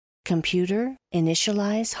Computer,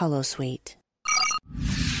 initialize holosuite.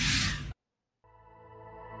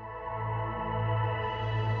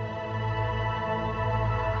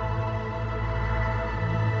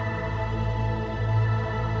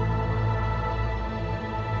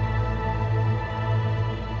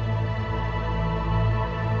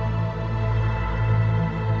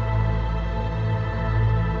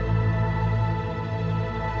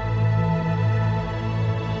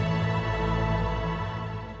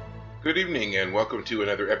 Good evening and welcome to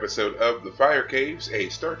another episode of The Fire Caves, a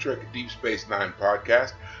Star Trek Deep Space Nine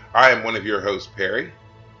podcast. I am one of your hosts, Perry.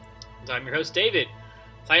 And I'm your host, David.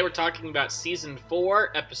 Tonight we're talking about Season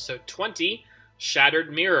 4, Episode 20,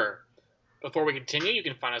 Shattered Mirror. Before we continue, you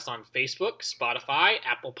can find us on Facebook, Spotify,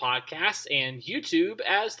 Apple Podcasts, and YouTube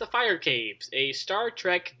as The Fire Caves, a Star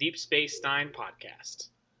Trek Deep Space Nine podcast.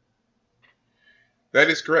 That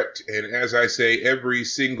is correct. And as I say every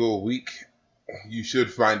single week, you should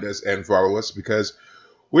find us and follow us because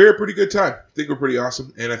we're a pretty good time. I think we're pretty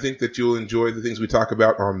awesome, and I think that you'll enjoy the things we talk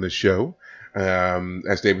about on the show.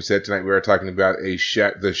 As David said, tonight we are talking about the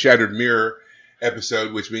Shattered Mirror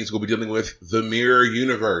episode, which means we'll be dealing with the Mirror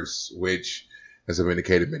Universe, which, as I've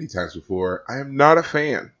indicated many times before, I am not a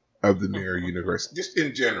fan of the Mirror Universe, just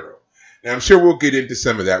in general. And I'm sure we'll get into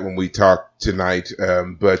some of that when we talk tonight,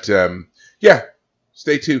 but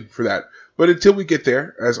stay tuned for that. But until we get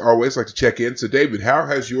there, as always, I'd like to check in. So, David, how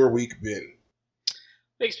has your week been?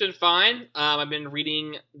 Week's been fine. I've been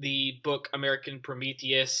reading the book American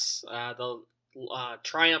Prometheus, the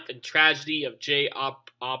Triumph and Tragedy of J.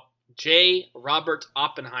 Robert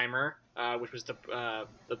Oppenheimer, which was the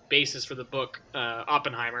basis for the book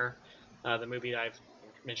Oppenheimer, the movie that I've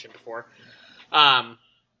mentioned before.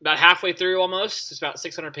 About halfway through almost. It's about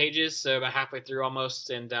 600 pages, so about halfway through almost.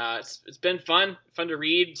 And it's been fun to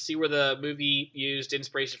read, see where the movie used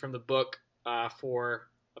inspiration from the book for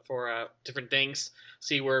different things,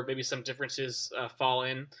 see where maybe some differences fall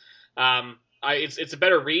in. It's a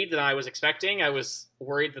better read than I was expecting. I was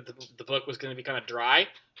worried that the book was going to be kind of dry,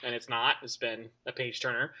 and it's not. It's been a page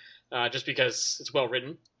turner, just because it's well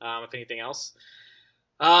written, if anything else.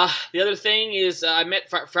 The other thing is, I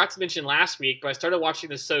forgot to mention last week, but I started watching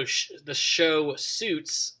the show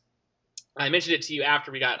Suits. I mentioned it to you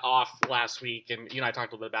after we got off last week, and you and I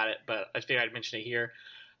talked a little bit about it, but I figured I'd mention it here.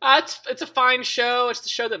 It's a fine show. It's the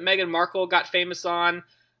show that Meghan Markle got famous on.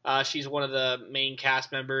 She's one of the main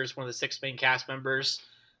cast members, one of the 6 main cast members.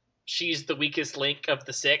 She's the weakest link of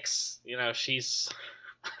the 6. You know, she's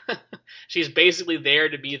she's basically there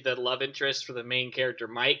to be the love interest for the main character,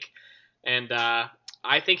 Mike, and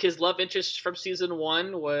I think his love interest from season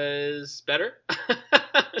 1 was better.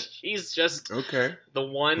 She's just the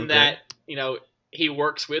one that, he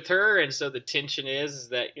works with her. And so the tension is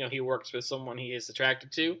that, he works with someone he is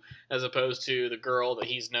attracted to, as opposed to the girl that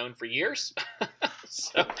he's known for years.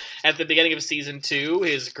 So at the beginning of season 2,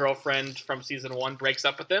 his girlfriend from season 1 breaks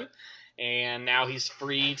up with him. And now he's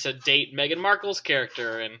free to date Meghan Markle's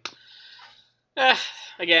character. And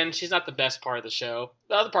again, she's not the best part of the show.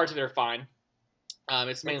 The other parts of it are fine.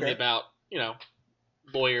 It's mainly about,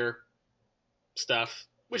 lawyer stuff,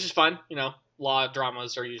 which is fun. Law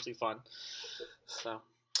dramas are usually fun. So,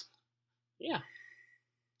 yeah.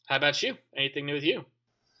 How about you? Anything new with you?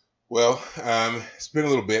 Well, it's been a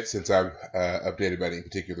little bit since I've updated about any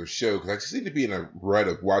particular show, because I just seem to be in a rut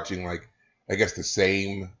of watching, the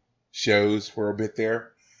same shows for a bit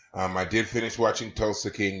there. I did finish watching Tulsa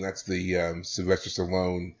King. That's the Sylvester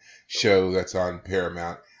Stallone show that's on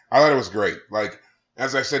Paramount. I thought it was great.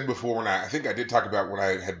 As I said before, I think I did talk about when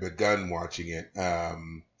I had begun watching it,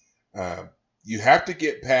 you have to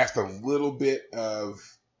get past a little bit of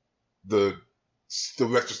the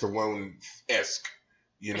Sylvester Stallone-esque,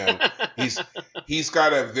 he's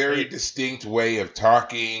got a very distinct way of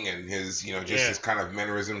talking and his, his kind of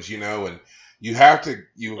mannerisms, and you do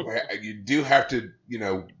have to,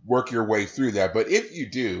 work your way through that. But if you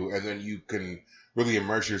do, and then you can really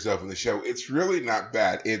immerse yourself in the show, it's really not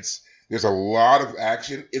bad. There's a lot of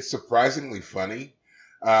action. It's surprisingly funny.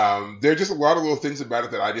 There are just a lot of little things about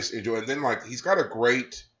it that I just enjoy. And then, he's got a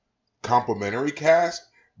great complimentary cast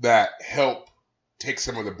that help take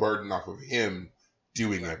some of the burden off of him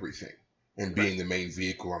doing everything and being the main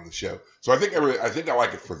vehicle on the show. So I think I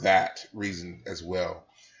like it for that reason as well.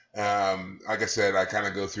 Like I said, I kind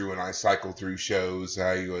of go through and I cycle through shows.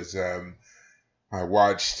 I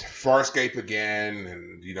watched Farscape again,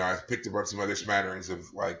 and, I picked up on some other smatterings of,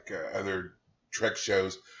 other Trek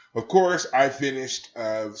shows. Of course, I finished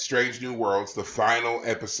Strange New Worlds. The final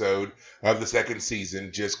episode of the 2nd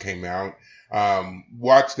season just came out.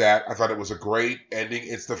 Watched that. I thought it was a great ending.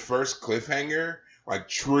 It's the first cliffhanger like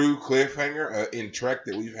true cliffhanger in Trek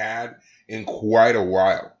that we've had in quite a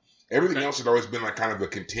while. Everything else had always been like kind of a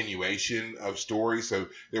continuation of story, so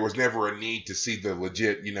there was never a need to see the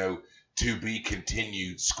legit, to be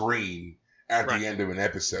continued screen at the end of an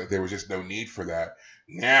episode. There was just no need for that.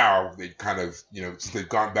 Now they've kind of, since they've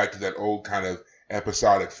gone back to that old kind of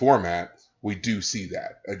episodic format, we do see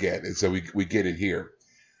that again, and so we get it here.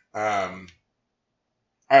 I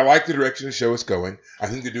like the direction the show is going. I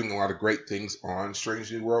think they're doing a lot of great things on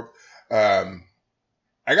Strange New World.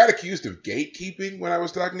 I got accused of gatekeeping when I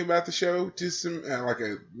was talking about the show to some like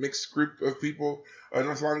a mixed group of people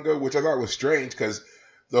not so long ago, which I thought was strange because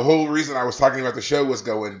the whole reason I was talking about the show was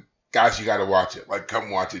going, guys, you got to watch it. Like,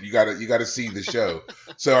 come watch it. You got to see the show.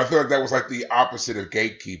 So I feel like that was like the opposite of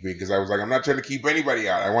gatekeeping because I was like, I'm not trying to keep anybody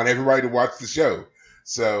out. I want everybody to watch the show.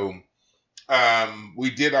 So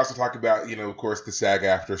we did also talk about, of course, the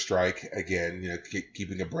SAG-AFTRA strike again,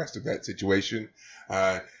 keeping abreast of that situation.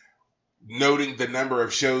 Noting the number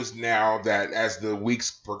of shows now that as the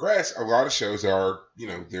weeks progress, a lot of shows are,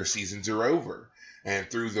 their seasons are over. And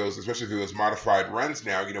through those, especially through those modified runs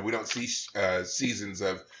now, we don't see seasons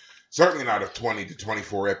of, certainly not of 20 to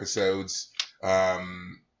 24 episodes a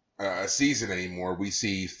season anymore. We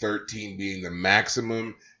see 13 being the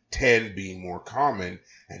maximum, 10 being more common.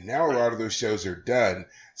 And now a lot of those shows are done.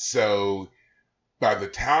 So by the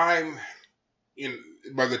time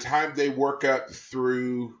they work up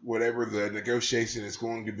through whatever the negotiation is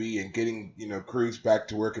going to be and getting, crews back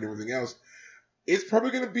to work and everything else, it's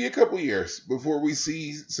probably going to be a couple years before we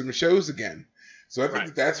see some shows again. So I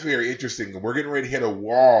think that's very interesting. We're getting ready to hit a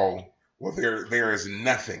wall. Well, there is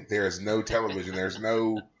nothing. There is no television. There's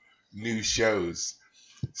no new shows.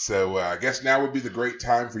 So I guess now would be the great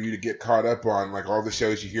time for you to get caught up on like all the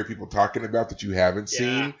shows you hear people talking about that you haven't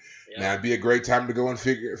seen. Yeah. Now it'd be a great time to go and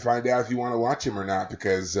find out if you want to watch them or not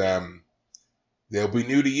because they'll be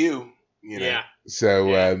new to you. Yeah.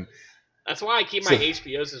 So that's why I keep my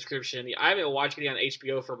HBO subscription. I haven't been watching it on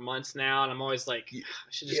HBO for months now, and I'm always like, I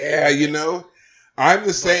should just. Yeah, I'm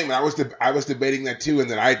the same. I was debating that too, and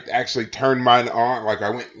then I actually turned mine on. Like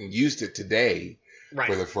I went and used it today.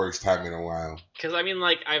 For the first time in a while. Because,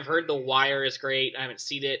 I've heard The Wire is great. I haven't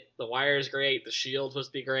seen it. The Wire is great. The Shield's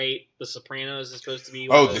supposed to be great. The Sopranos is supposed to be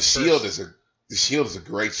The Shield is a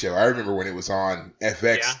great show. I remember when it was on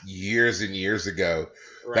FX years and years ago.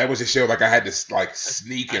 Right. That was a show I had to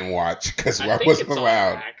sneak and watch because I wasn't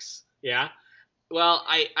allowed. Max. Yeah. Well,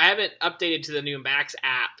 I haven't updated to the new Max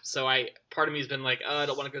app, so part of me has been like, I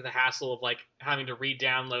don't want to go through the hassle of having to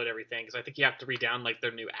re-download everything because I think you have to re-download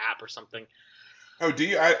their new app or something. Oh, do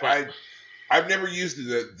you? I've never used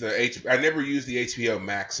I never used the HBO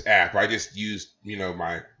Max app. I just used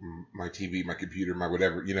my TV, my computer, my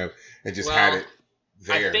whatever, and just had it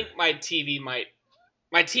there. I think my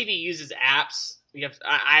TV uses apps.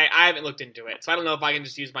 I haven't looked into it, so I don't know if I can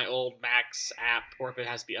just use my old Max app or if it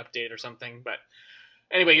has to be updated or something. But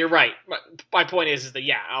anyway, you're right. My point is that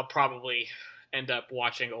I'll probably end up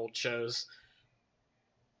watching old shows.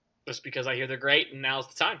 Just because I hear they're great, and now's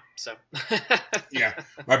the time. So, yeah,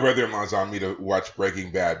 my brother-in-law's on me to watch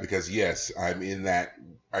Breaking Bad because yes, I'm in that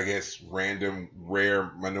random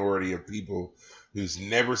rare minority of people who's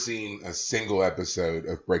never seen a single episode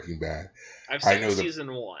of Breaking Bad. I've seen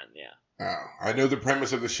season 1. Yeah. I know the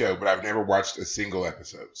premise of the show, but I've never watched a single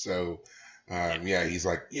episode. So, he's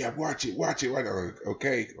like, watch it. I'm like,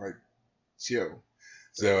 okay, chill.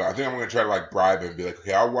 So I think I'm going to try to bribe him and be like,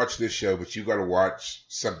 okay, I'll watch this show, but you got to watch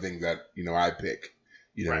something that, I pick,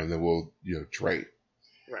 and then we'll, trade.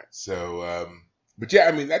 Right. So, but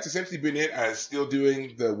yeah, that's essentially been it. I was still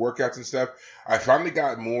doing the workouts and stuff. I finally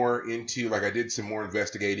got more into, I did some more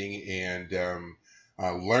investigating and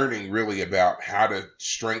learning really about how to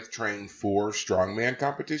strength train for strongman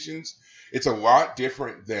competitions. It's a lot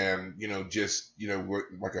different than,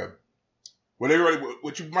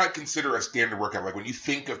 what you might consider a standard workout. Like when you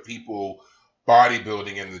think of people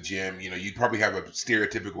bodybuilding in the gym, you probably have a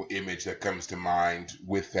stereotypical image that comes to mind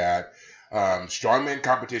with that. Strongman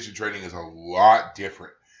competition training is a lot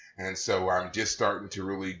different. And so I'm just starting to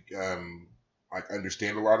really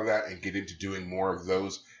understand a lot of that and get into doing more of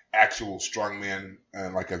those actual strongman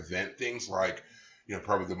event things.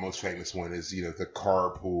 Probably the most famous one is, the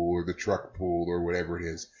car pull or the truck pull or whatever it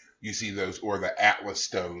is. You see those, or the Atlas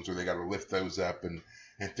stones, where they got to lift those up and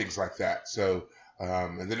things like that. So,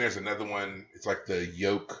 and then there's another one. It's like the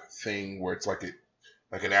yoke thing, where it's like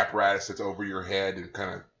an apparatus that's over your head and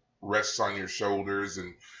kind of rests on your shoulders,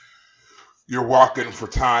 and you're walking for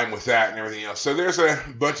time with that and everything else. So there's a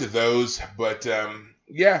bunch of those, but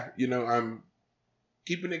I'm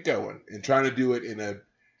keeping it going and trying to do it in a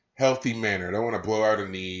healthy manner. I don't want to blow out a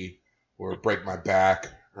knee or break my back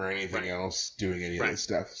or anything else doing any of this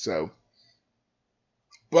stuff. So,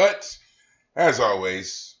 but as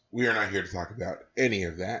always, we are not here to talk about any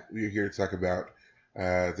of that. We are here to talk about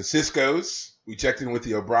the Siskos. We checked in with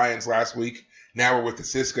the O'Briens last week. Now we're with the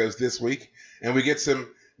Siskos this week, and we get some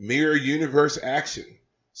mirror universe action.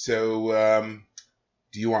 So,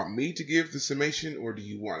 do you want me to give the summation, or do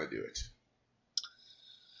you want to do it?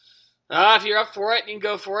 If you're up for it, you can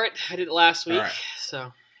go for it. I did it last week,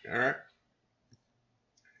 All right.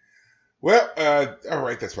 Well, all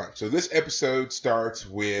right, that's fine. So this episode starts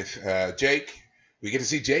with Jake. We get to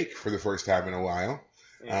see Jake for the first time in a while.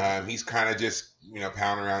 He's kind of just,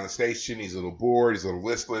 pounding around the station. He's a little bored. He's a little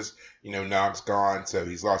listless. Nog's gone, so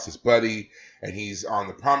he's lost his buddy. And he's on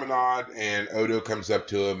the promenade, and Odo comes up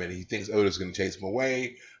to him, and he thinks Odo's going to chase him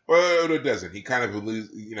away. But Odo doesn't. He kind of alludes,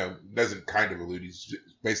 doesn't kind of allude. He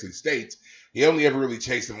basically states he only ever really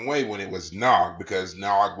chased him away when it was Nog, because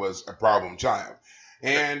Nog was a problem child.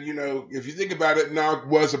 And, if you think about it, Nog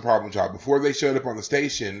was a problem child. Before they showed up on the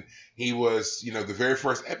station, he was, the very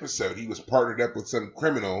first episode, he was partnered up with some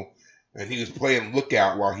criminal, and he was playing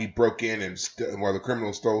lookout while he broke in and while the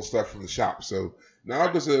criminal stole stuff from the shop. So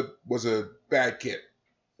Nog was a bad kid.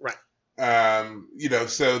 Right.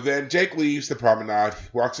 So then Jake leaves the promenade,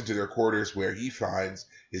 walks into their quarters where he finds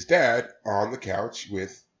his dad on the couch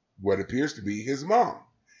with what appears to be his mom.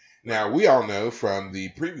 Now, we all know from the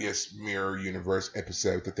previous Mirror Universe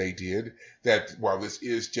episode that they did that while this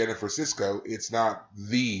is Jennifer Sisko, it's not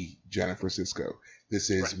the Jennifer Sisko.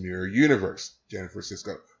 This is Mirror Universe Jennifer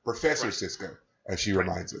Sisko. Professor Sisko, as she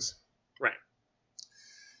reminds us. Right.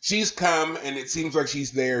 She's come, and it seems like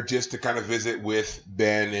she's there just to kind of visit with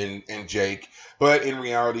Ben and Jake. But in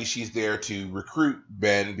reality, she's there to recruit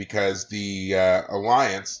Ben because the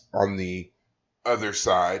Alliance on the other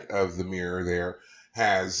side of the mirror there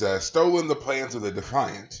has stolen the plans of the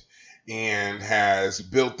Defiant and has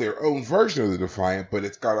built their own version of the Defiant, but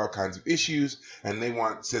it's got all kinds of issues, and they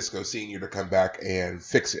want Sisko Sr. to come back and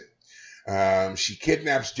fix it. She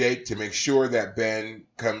kidnaps Jake to make sure that Ben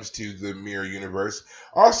comes to the Mirror Universe.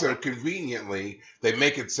 Also, conveniently, they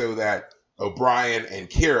make it so that O'Brien and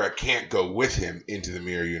Kira can't go with him into the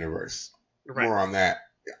Mirror Universe. Right. More on that.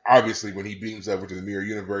 Obviously, when he beams over to the Mirror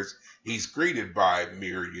Universe, he's greeted by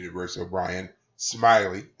Mirror Universe O'Brien,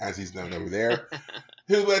 Smiley, as he's known over there,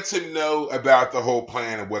 who lets him know about the whole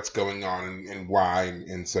plan of what's going on and why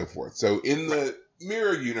and so forth. So in the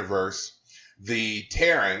Mirror Universe, the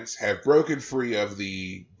Terrans have broken free of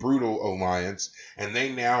the brutal Alliance, and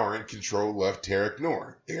they now are in control of Terek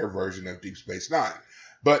Nor, their version of Deep Space Nine.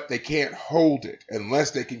 But they can't hold it unless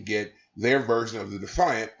they can get their version of the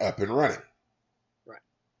Defiant up and running. Right.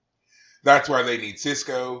 That's why they need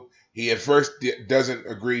Sisko. He at first doesn't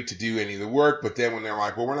agree to do any of the work, but then when they're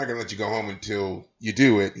like, well, we're not going to let you go home until you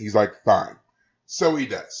do it, he's like, fine. So he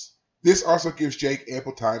does. This also gives Jake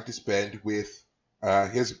ample time to spend with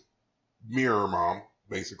his mirror mom,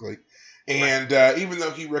 basically. And even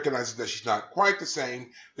though he recognizes that she's not quite the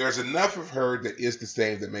same, there's enough of her that is the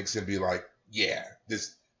same that makes him be like, yeah,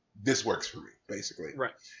 this works for me, basically.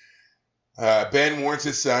 Right. Ben warns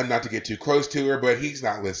his son not to get too close to her, but he's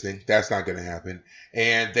not listening. That's not going to happen.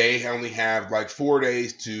 And they only have like 4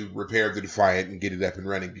 days to repair the Defiant and get it up and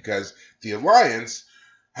running because the Alliance,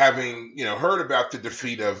 having heard about the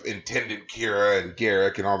defeat of Intendant Kira and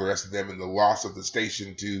Garak and all the rest of them and the loss of the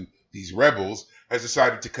station to these rebels, has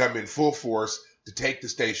decided to come in full force to take the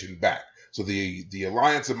station back. So the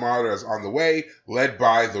Alliance Armada is on the way, led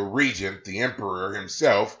by the Regent, the Emperor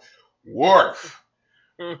himself, Worf.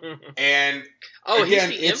 And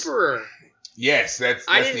again, he's the Emperor. Yes, that's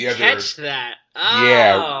the other. I didn't catch that.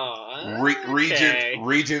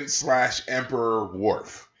 Regent / Emperor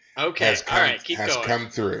Worf. Okay, all right, keep has going. Come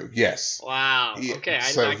through. Yes. Wow. Okay,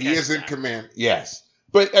 so he is in command. Yes,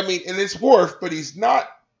 but and it's Worf, but he's not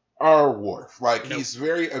our Worf. Like he's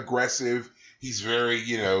very aggressive. He's very,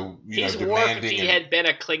 he's demanding. Worf if he had been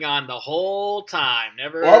a Klingon the whole time.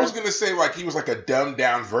 Never. Well, I was gonna say like he was like a dumbed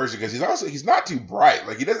down version because he's not too bright.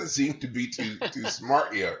 Like he doesn't seem to be too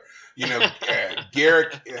smart here.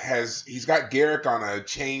 Garak he's got Garak on a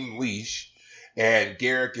chain leash, and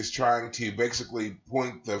Garak is trying to basically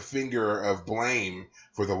point the finger of blame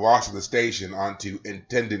for the loss of the station onto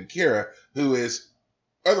Intendant Kira, who is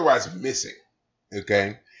otherwise missing.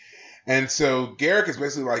 Okay. And so Garak is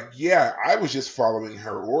basically like, yeah, I was just following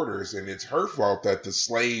her orders, and it's her fault that the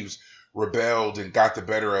slaves rebelled and got the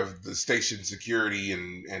better of the station security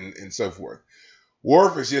and so forth.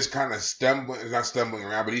 Worf is just kind of not stumbling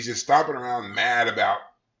around, but he's just stomping around mad about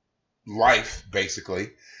life, basically,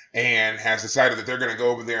 and has decided that they're going to go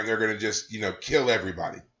over there and they're going to just, kill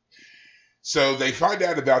everybody. So they find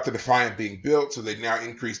out about the Defiant being built, so they now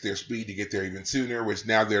increase their speed to get there even sooner, which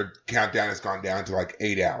now their countdown has gone down to like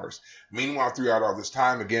 8 hours. Meanwhile, throughout all this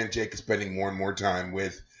time, again, Jake is spending more and more time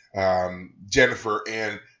with Jennifer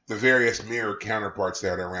and the various mirror counterparts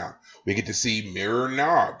that are around. We get to see Mirror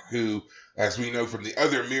Nog, who, as we know from the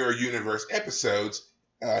other Mirror Universe episodes,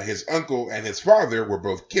 his uncle and his father were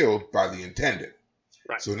both killed by the Intendant.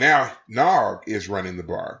 Right. So now Nog is running the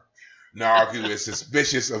bar. Nog, who is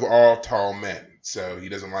suspicious of all tall men, so he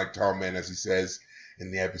doesn't like tall men, as he says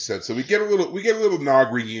in the episode. So we get a little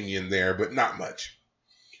Nog reunion there, but not much.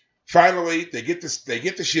 Finally, they get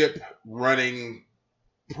the ship running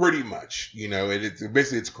pretty much.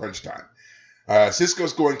 Basically it's crunch time.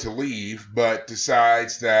 Sisko's going to leave, but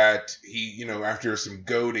decides that he, after some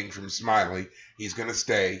goading from Smiley, he's going to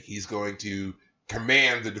stay. He's going to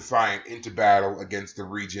command the Defiant into battle against the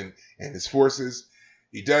Regent and his forces.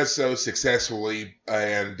 He does so successfully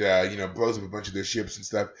and, blows up a bunch of their ships and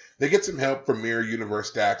stuff. They get some help from Mirror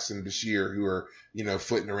Universe Dax and Bashir, who are,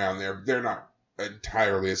 flitting around there. They're not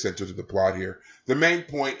entirely essential to the plot here. The main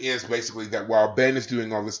point is basically that while Ben is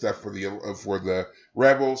doing all this stuff for the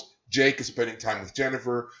rebels, Jake is spending time with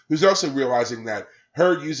Jennifer, who's also realizing that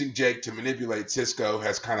her using Jake to manipulate Sisko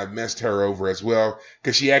has kind of messed her over as well,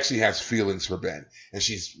 because she actually has feelings for Ben. And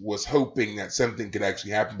she was hoping that something could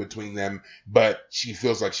actually happen between them, but she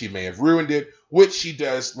feels like she may have ruined it, which she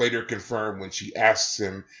does later confirm when she asks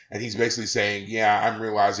him. And he's basically saying, yeah, I'm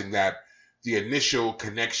realizing that the initial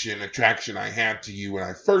attraction I had to you when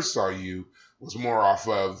I first saw you was more off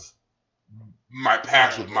of my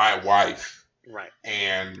past with my wife. Right.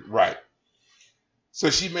 Right. So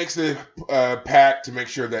she makes the pact to make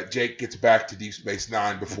sure that Jake gets back to Deep Space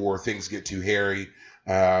Nine before things get too hairy.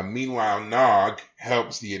 Meanwhile, Nog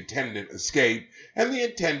helps the Intendant escape, and the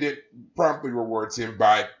Intendant promptly rewards him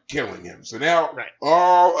by killing him. So now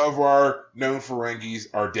all of our known Ferengis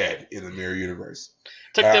are dead in the Mirror Universe.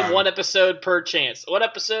 Took them one episode per chance. One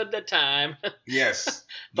episode at a time. Yes.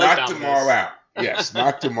 Knocked them all out. Yes,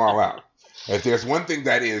 knocked them all out. If there's one thing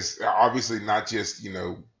that is obviously not just,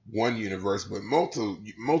 one universe, but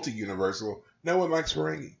multi-universal, no one likes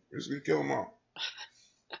Ferengi. We're just going to kill them all.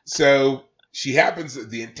 So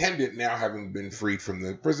the Intendant now having been freed from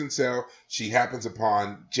the prison cell, she happens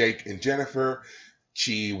upon Jake and Jennifer.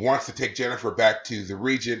 She wants to take Jennifer back to the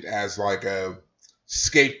Regent as like a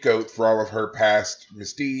scapegoat for all of her past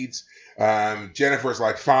misdeeds. Jennifer's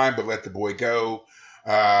like, fine, but let the boy go.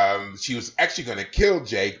 She was actually going to kill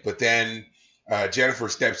Jake, but then Jennifer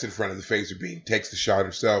steps in front of the phaser beam, takes the shot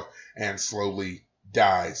herself, and slowly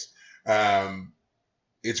dies.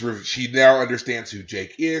 She now understands who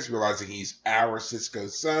Jake is, realizing he's our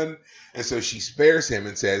Sisko's son, and so she spares him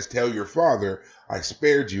and says, tell your father I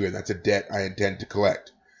spared you, and that's a debt I intend to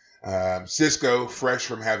collect. Sisko, fresh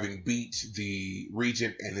from having beat the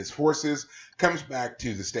Regent and his forces, comes back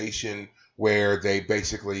to the station where they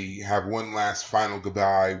basically have one last final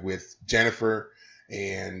goodbye with Jennifer,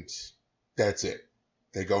 and that's it.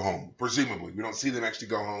 They go home. Presumably. We don't see them actually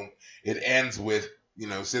go home. It ends with,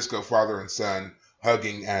 Sisko, father and son,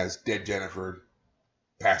 hugging as dead Jennifer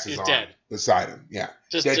passes on dead. Beside him. Yeah.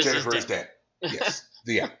 Dead Jennifer is dead. Yes.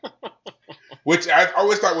 The end. Which I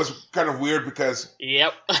always thought was kind of weird because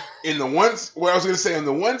in the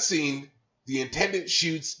one scene, the Intendant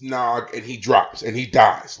shoots Nog and he drops and he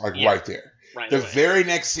dies right there. Right away. Very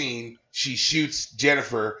next scene, she shoots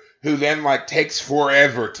Jennifer, who then takes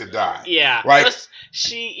forever to die. Yeah,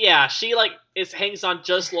 she hangs on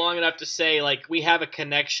just long enough to say we have a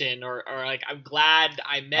connection or I'm glad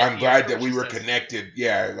I met. I'm glad that we were connected.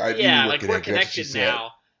 Yeah, we're connected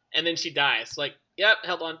now. And then she dies. Yep,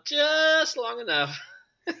 held on just long enough.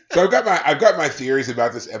 So I've got my theories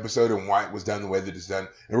about this episode and why it was done the way that it's done,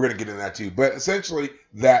 and we're going to get into that too. But essentially,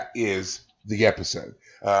 that is the episode.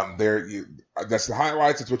 That's the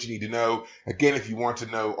highlights. That's what you need to know. Again, if you want to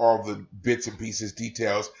know all the bits and pieces,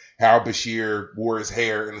 details, how Bashir wore his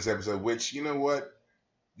hair in this episode, which, you know what,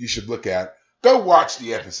 you should look at, go watch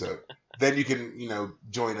the episode. Then you can,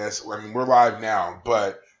 join us. I mean, we're live now,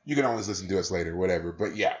 but you can always listen to us later, whatever.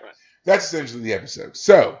 But yeah, that's essentially the episode.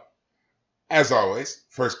 So, as always,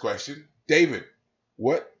 first question, David,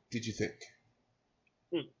 what did you think?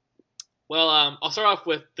 Well, I'll start off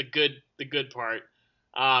with the good part.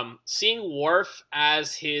 Seeing Worf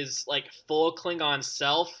as his full Klingon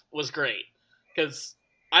self was great because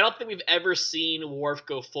I don't think we've ever seen Worf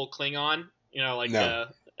go full Klingon. No.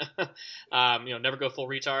 Never go full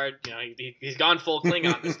retard. He's gone full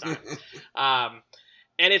Klingon this time.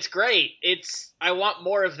 And it's great. I want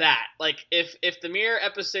more of that. If the Mirror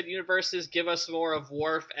episode universes give us more of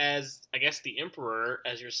Worf as, I guess, the Emperor,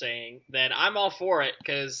 as you're saying, then I'm all for it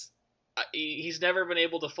because he's never been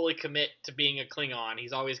able to fully commit to being a Klingon.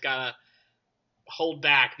 He's always got to hold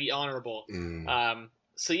back, be honorable.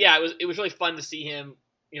 So yeah, it was really fun to see him,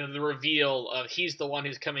 the reveal of he's the one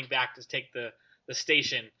who's coming back to take the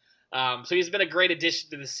station. So he's been a great addition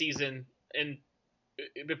to the season, and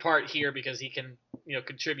in part here because he can,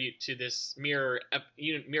 contribute to this mirror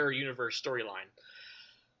universe storyline.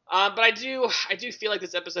 But I do feel like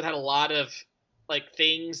this episode had a lot of like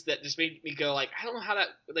things that just made me go like, I don't know how that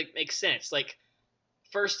like makes sense. Like,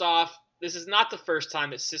 first off, this is not the first time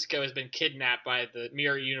that Sisko has been kidnapped by the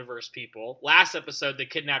mirror universe people. Last episode, they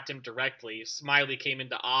kidnapped him directly. Smiley came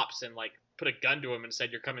into ops and like put a gun to him and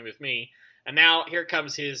said, "You're coming with me." And now here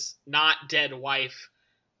comes his not dead wife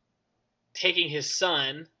taking his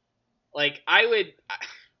son. Like,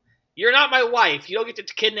 you're not my wife. You don't get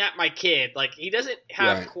to kidnap my kid. Like, he doesn't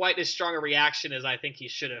have quite as strong a reaction as I think he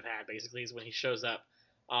should have had, basically, is when he shows up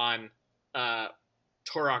on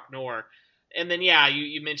Torok Nor. And then, yeah,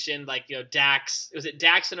 you mentioned, like, Dax. Was it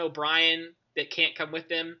Dax and O'Brien that can't come with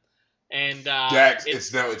them? And Dax,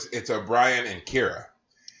 it's O'Brien and Kira.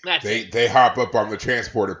 That's it. They hop up on the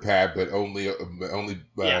transporter pad, but only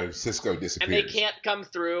Sisko disappears. And they can't come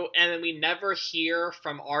through, and then we never hear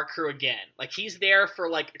from our crew again. Like, he's there for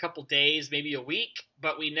like a couple days, maybe a week,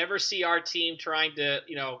 but we never see our team trying to,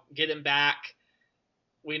 get him back.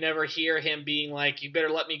 We never hear him being like, "You better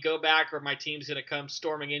let me go back, or my team's going to come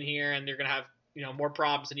storming in here, and they're going to have, more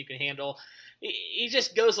problems than you can handle." He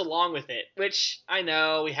just goes along with it, which I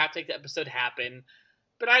know we have to make the episode happen.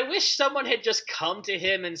 But I wish someone had just come to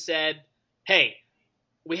him and said, "Hey,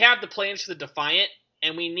 we have the plans for the Defiant,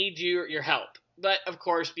 and we need your help." But, of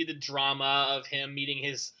course, be the drama of him meeting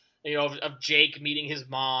his, of Jake meeting his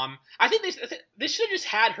mom. I think they should have just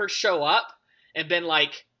had her show up and been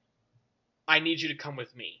like, "I need you to come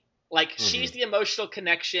with me." Like, she's the emotional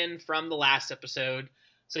connection from the last episode.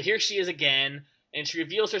 So here she is again. And she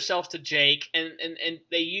reveals herself to Jake, and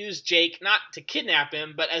they use Jake not to kidnap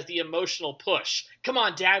him, but as the emotional push. Come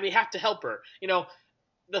on, Dad, we have to help her.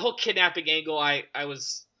 The whole kidnapping angle, I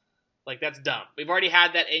was like, that's dumb. We've already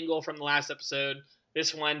had that angle from the last episode.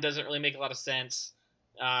 This one doesn't really make a lot of sense.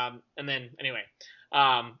 And then, anyway.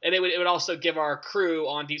 And it would also give our crew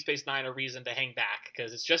on Deep Space Nine a reason to hang back,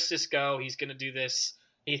 because it's just Sisko. He's going to do this.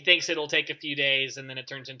 He thinks it'll take a few days, and then it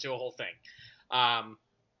turns into a whole thing.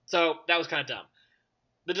 So that was kind of dumb.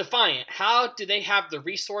 The Defiant, how do they have the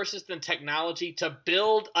resources and technology to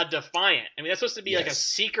build a Defiant? I mean, that's supposed to be like a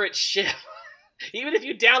secret ship. Even if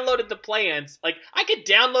you downloaded the plans, like, I could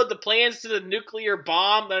download the plans to the nuclear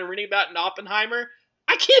bomb that I'm reading about in Oppenheimer.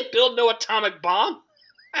 I can't build no atomic bomb.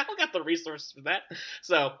 I don't got the resources for that.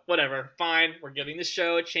 So, whatever. Fine. We're giving the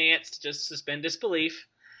show a chance to just suspend disbelief.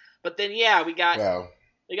 But then, yeah, we got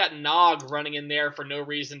Nog running in there for no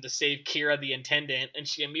reason to save Kira, the Intendant, and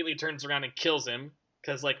she immediately turns around and kills him.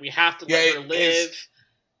 Because, like, we have to let her live.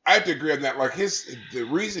 I have to agree on that. Like, the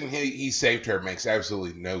reason he saved her makes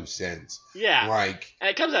absolutely no sense. Yeah. Like, and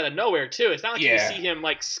it comes out of nowhere, too. It's not like you see him,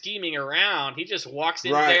 like, scheming around. He just walks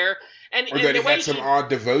in there. Or that he had some odd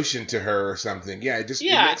devotion to her or something. Yeah, it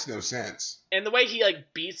makes no sense. And the way he,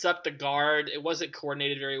 like, beats up the guard, it wasn't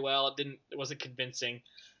coordinated very well. It wasn't convincing.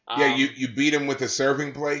 You beat him with a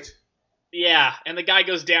serving plate? Yeah, and the guy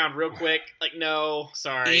goes down real quick. Like, no,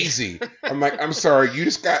 sorry. Easy. I'm like, I'm sorry. You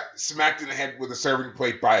just got smacked in the head with a serving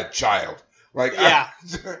plate by a child. Like,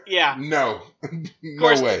 yeah. No. Of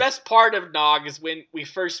course, the best part of Nog is when we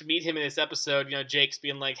first meet him in this episode, Jake's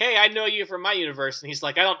being like, "Hey, I know you from my universe." And he's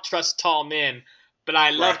like, "I don't trust tall men, but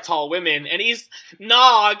I love tall women." And he's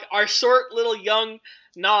Nog, our short little young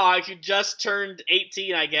Nog, who just turned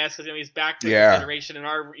 18, I guess, because he's back to the Federation in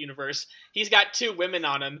our universe. He's got two women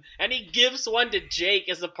on him, and he gives one to Jake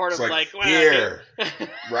as a part of like well, here,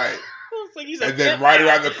 right? It's like he's then right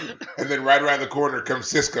around the corner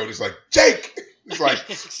comes Sisko, and he's like, "Jake." It's like,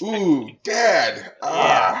 "Ooh, Dad."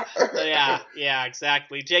 Yeah,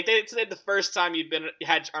 exactly. Jake, they said the first time you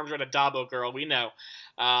had your arms around a Dabo girl, we know.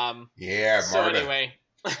 Marta. So anyway,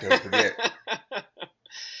 don't forget.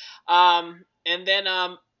 And then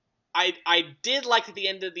I did like at the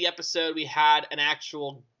end of the episode we had an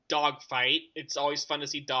actual dog fight. It's always fun to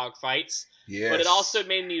see dog fights. Yes. But it also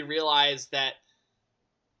made me realize that,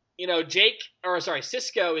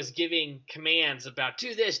 Sisko is giving commands about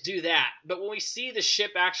do this, do that. But when we see the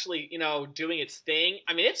ship actually, doing its thing,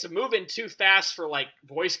 I mean, it's moving too fast for, like,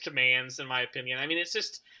 voice commands, in my opinion. I mean, it's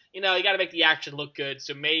just, you got to make the action look good.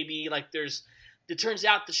 So maybe, like, it turns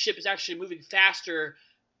out the ship is actually moving faster.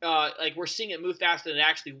 Like, we're seeing it move faster than it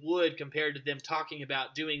actually would compared to them talking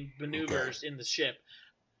about doing maneuvers in the ship.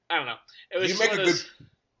 I don't know. It was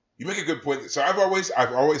you make a good point. So I've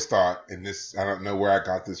always thought, and this, I don't know where I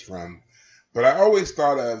got this from, but I always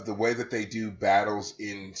thought of the way that they do battles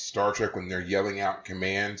in Star Trek when they're yelling out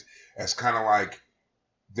commands as kind of like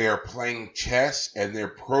they're playing chess and they're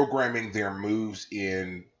programming their moves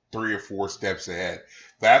in 3 or 4 steps ahead.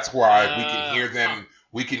 That's why we can hear them.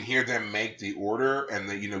 We can hear them make the order, and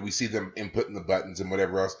we see them inputting the buttons and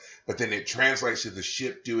whatever else. But then it translates to the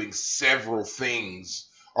ship doing several things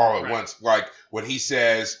all at once. Like when he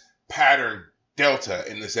says pattern delta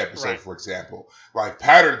in this episode, for example, like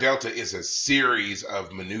pattern delta is a series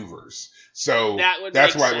of maneuvers. So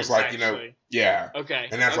that's why it was like, yeah. Okay.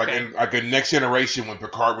 And that's like in like a Next Generation when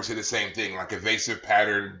Picard would say the same thing, like evasive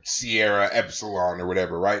pattern, Sierra, Epsilon, or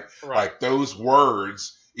whatever, right? Like those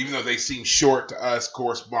words, even though they seem short to us,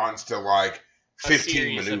 corresponds to like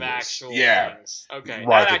 15 maneuvers. Things. Okay.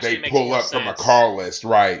 Right, that they pull up from a call list,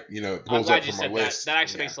 right? It pulls up from a list. That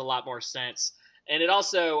actually makes a lot more sense. And it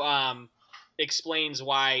also explains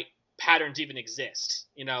why patterns even exist.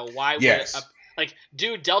 Why would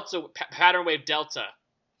do delta pattern wave delta,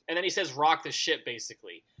 and then he says rock the ship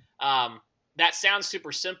basically. That sounds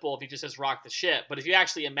super simple if he just says rock the ship, but if you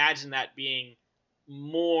actually imagine that being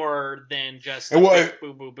more than just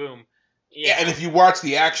boom boom boom. Yeah, and if you watch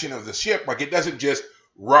the action of the ship, like it doesn't just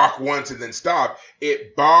rock once and then stop.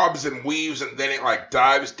 It bobs and weaves, and then it like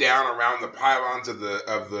dives down around the pylons of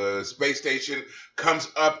the space station, comes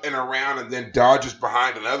up and around, and then dodges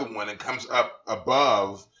behind another one and comes up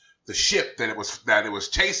above the ship that it was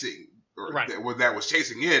chasing, or that was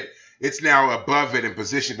chasing it. It's now above it in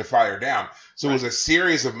position to fire down. So it was a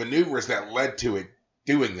series of maneuvers that led to it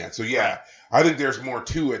doing that. So I think there's more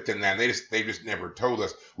to it than that. They just never told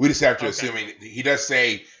us. We just have to assume. He does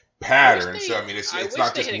say pattern, so I mean it's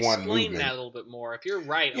not just one movement. Explain that a little bit more. If you're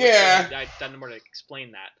right, I'd done more to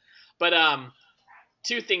explain that. But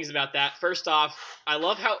 2 things about that. First off, I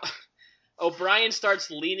love how O'Brien starts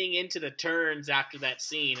leaning into the turns after that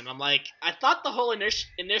scene, and I'm like, I thought the whole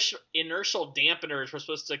inertial dampeners were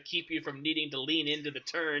supposed to keep you from needing to lean into the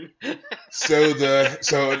turn.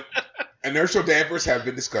 So inertial dampers have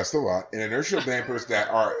been discussed a lot, and inertial dampers that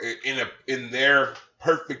are in their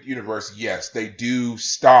perfect universe, yes, they do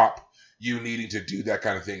stop you needing to do that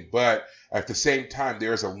kind of thing, but at the same time,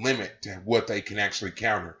 there's a limit to what they can actually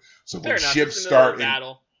counter. So when ships start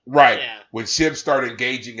when ships start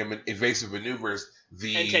engaging in evasive maneuvers,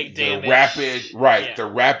 the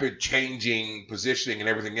rapid changing positioning and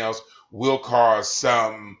everything else will cause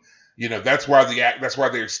some. That's why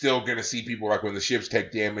they're still going to see people like when the ships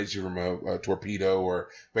take damage from a torpedo or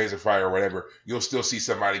phaser fire or whatever. You'll still see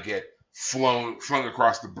somebody get flung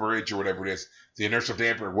across the bridge or whatever it is. The inertial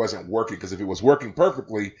dampener wasn't working because if it was working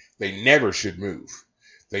perfectly, they never should move.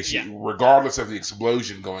 They should, regardless of the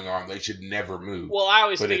explosion going on, they should never move. Well, I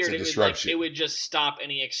always figured it would just stop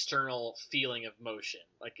any external feeling of motion.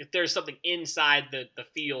 Like if there's something inside the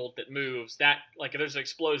field that moves, that like if there's an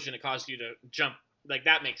explosion, it causes you to jump. Like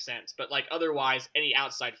that makes sense. But like otherwise, any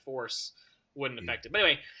outside force wouldn't affect it. But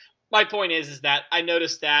anyway, my point is that I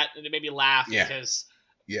noticed that and it made me laugh because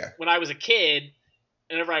when I was a kid,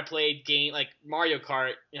 whenever I played game like Mario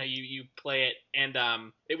Kart, you play it, and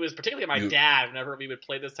it was particularly my dad. Whenever we would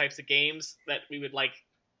play those types of games, that we would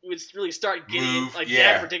really start getting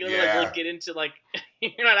dad particularly really get into like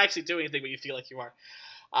you're not actually doing anything, but you feel like you are.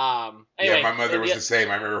 Anyway, my mother was the same.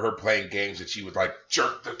 I remember her playing games that she would like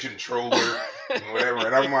jerk the controller and whatever,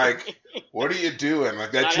 and I'm like, "What are you doing?"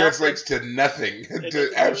 Like that translates to nothing,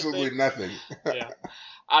 to absolutely nothing.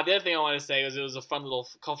 The other thing I want to say was it was a fun little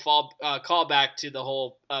callback to the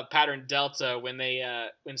whole pattern delta when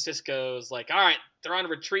when Sisko's like, all right, they're on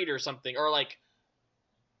retreat or something, or like,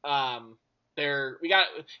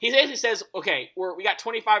 he basically says, okay, we got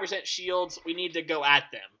 25% shields, we need to go at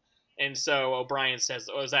them, and so O'Brien says,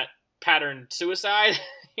 oh, is that pattern suicide?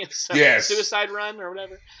 Yes, suicide run or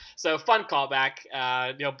whatever. So fun callback.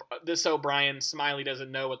 This O'Brien Smiley doesn't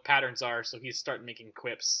know what patterns are, so he's starting making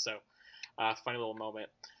quips. So. Funny little moment.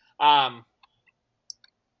 I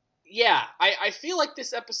feel like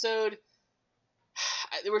this episode,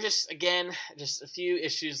 there were just a few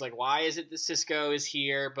issues. Like, why is it that Sisko is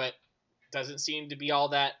here, but doesn't seem to be all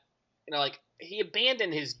that, like, he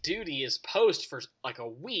abandoned his duty, his post for, like, a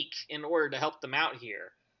week in order to help them out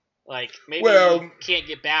here. Like, maybe he can't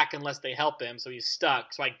get back unless they help him, so he's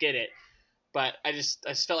stuck, so I get it. But I just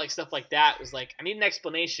felt like stuff like that was like, I need an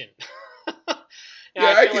explanation.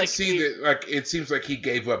 I can see that. Like, it seems like he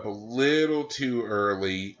gave up a little too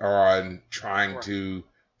early on trying to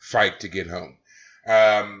fight to get home.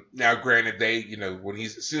 Now, granted, they,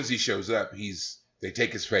 as soon as he shows up, they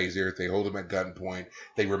take his phaser, they hold him at gunpoint,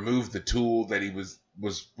 they remove the tool that he was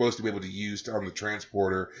was supposed to be able to use on the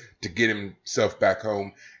transporter to get himself back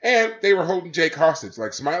home. And they were holding Jake hostage.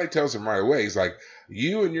 Like, Smiley tells him right away, he's like,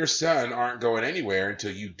 you and your son aren't going anywhere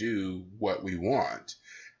until you do what we want.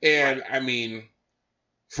 And, I mean,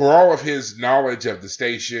 for all of his knowledge of the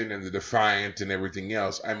station and the Defiant and everything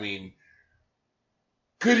else, I mean,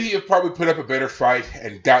 could he have probably put up a better fight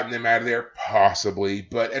and gotten them out of there? Possibly.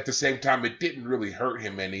 But at the same time, it didn't really hurt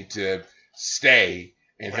him any to stay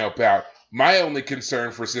and help out. My only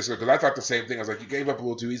concern for Siskos, because I thought the same thing. I was like, you gave up a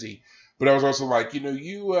little too easy. But I was also like, you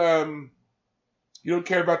don't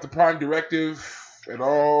care about the Prime Directive at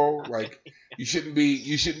all. Like, you shouldn't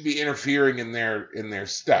be interfering in their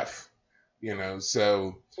stuff.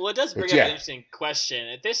 So. Well, it does bring up an interesting question.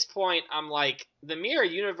 At this point, I'm like, the mirror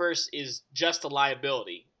universe is just a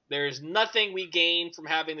liability. There's nothing we gain from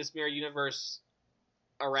having this mirror universe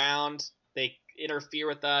around. They interfere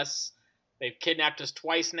with us. They've kidnapped us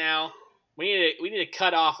twice now. We need to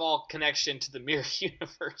cut off all connection to the mirror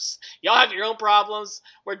universe. Y'all have your own problems.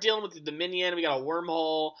 We're dealing with the Dominion. We got a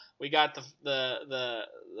wormhole. We got the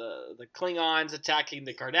Klingons attacking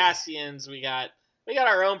the Cardassians. We got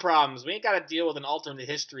our own problems. We ain't got to deal with an alternate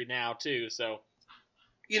history now, too. So,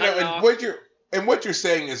 what you're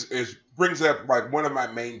saying is brings up like one of my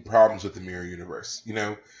main problems with the mirror universe.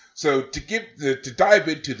 So to dive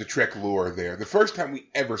into the Trek lore there, the first time we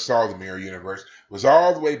ever saw the mirror universe was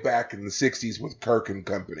all the way back in the 60s with Kirk and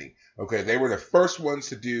company. Okay, they were the first ones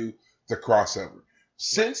to do the crossover.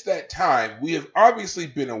 Since that time, we have obviously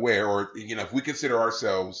been aware, or if we consider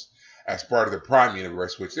ourselves as part of the Prime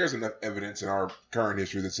universe, which there's enough evidence in our current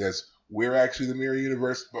history that says we're actually the mirror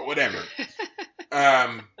universe, but whatever.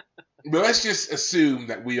 But let's just assume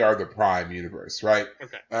that we are the Prime universe, right?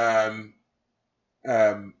 Okay.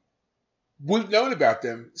 We've known about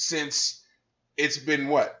them since it's been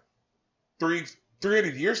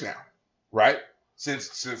 300 years now, right?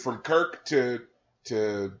 Since from Kirk to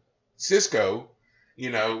Sisko,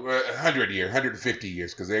 150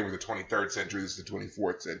 years, because they were the 23rd century. This is the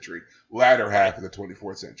 24th century, latter half of the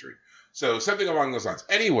 24th century. So something along those lines.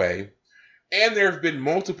 Anyway, and there have been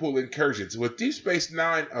multiple incursions. With Deep Space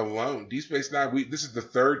Nine alone, this is the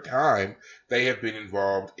third time they have been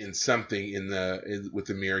involved in something with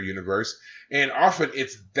the mirror universe. And often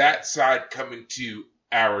it's that side coming to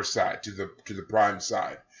our side, to the Prime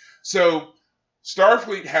side. So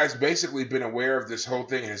Starfleet has basically been aware of this whole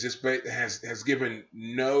thing and has given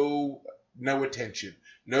no attention,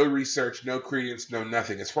 no research, no credence, no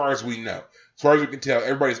nothing, as far as we know. As far as we can tell,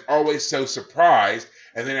 everybody's always so surprised,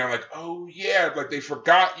 and then they're like, oh yeah, like they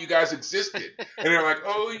forgot you guys existed. And they're like,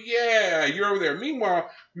 oh yeah, you're over there. Meanwhile,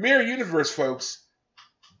 Mirror Universe folks,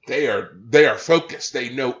 they are focused. They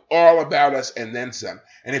know all about us and then some.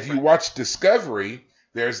 And if you watch Discovery,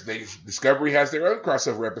 Discovery has their own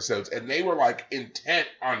crossover episodes, and they were like intent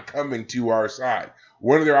on coming to our side.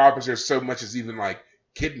 One of their officers so much as even like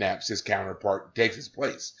kidnaps his counterpart and takes his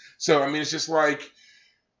place. So, I mean, it's just like,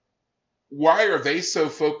 why are they so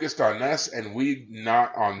focused on us and we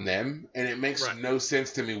not on them? And it makes no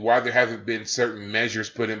sense to me why there haven't been certain measures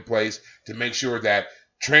put in place to make sure that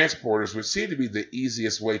transporters, which seem to be the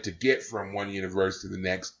easiest way to get from one universe to the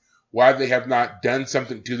next, why they have not done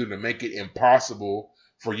something to them to make it impossible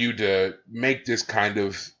for you to make this kind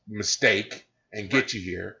of mistake and get you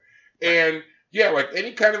here. And yeah, like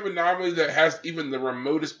any kind of anomaly that has even the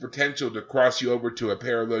remotest potential to cross you over to a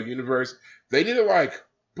parallel universe, they need to like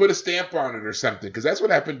put a stamp on it or something, because that's what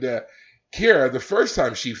happened to Kira the first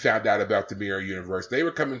time she found out about the mirror universe. They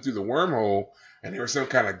were coming through the wormhole, and there was some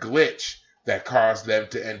kind of glitch that caused them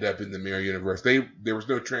to end up in the mirror universe. There was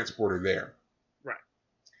no transporter there. Right.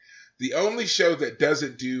 The only show that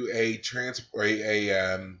doesn't do a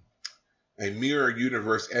mirror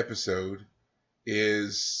universe episode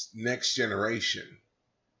is Next Generation.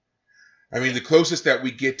 I mean, the closest that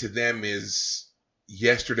we get to them is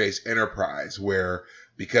yesterday's Enterprise, where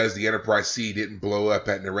because the Enterprise C didn't blow up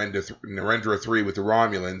at Narendra 3 with the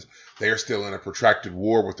Romulans, they are still in a protracted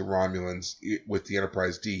war with the Romulans, with the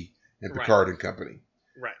Enterprise D and Picard and company.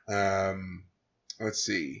 Right. Let's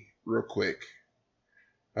see, real quick.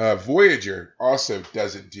 Voyager also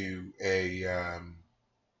doesn't do a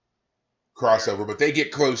crossover, but they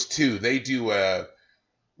get close too. They do a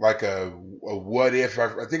what if, I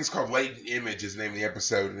think it's called Latent Image is the name of the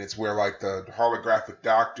episode, and it's where like the holographic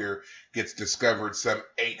doctor gets discovered some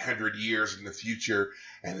 800 years in the future,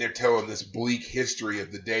 and they're telling this bleak history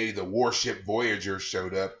of the day the warship Voyager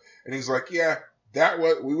showed up, and he's like, yeah,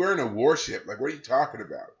 we were in a warship, like what are you talking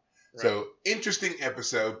about? Right. So interesting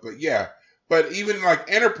episode, but yeah. But even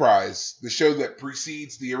like Enterprise, the show that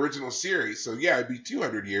precedes the original series, so yeah, it'd be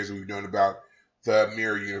 200 years that we've known about the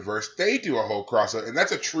Mirror Universe, they do a whole crossover, and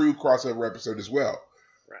that's a true crossover episode as well.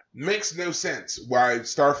 Right. Makes no sense why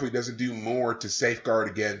Starfleet doesn't do more to safeguard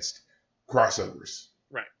against crossovers.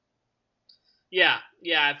 Right. Yeah.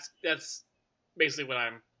 That's basically what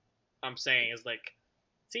I'm saying is like,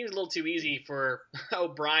 it seems a little too easy for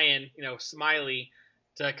O'Brien, Smiley,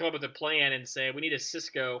 to come up with a plan and say, we need a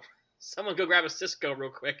Sisko. Someone go grab a Sisko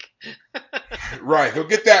real quick. Right, go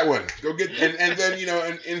get that one. Go get, and then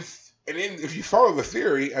if you follow the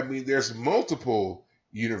theory, I mean, there's multiple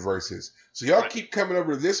universes. So y'all keep coming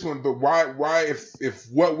over to this one, but why if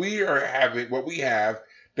what we have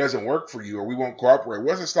doesn't work for you or we won't cooperate,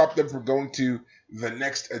 what doesn't stop them from going to the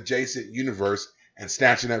next adjacent universe and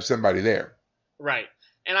snatching up somebody there? Right.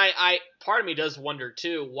 And I part of me does wonder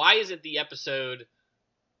too, why isn't the episode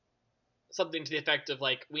something to the effect of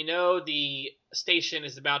like, we know the station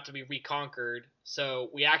is about to be reconquered, so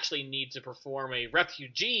we actually need to perform a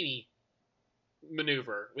refugee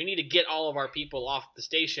maneuver. We need to get all of our people off the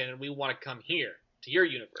station, and we want to come here to your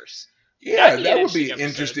universe. Yeah, that would be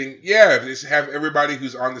interesting. Yeah, just have everybody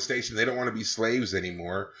who's on the station, they don't want to be slaves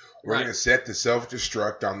anymore. We're going to set the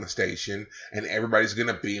self-destruct on the station, and everybody's going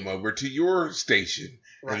to beam over to your station.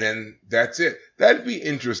 Right. And then that's it. That'd be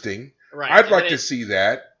interesting. Right. I'd like to see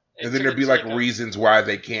that. And then there'd be like reasons why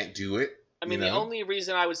they can't do it. I mean, the only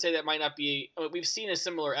reason I would say that might not be, we've seen a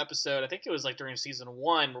similar episode, I think it was like during season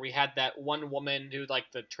 1, where we had that one woman who like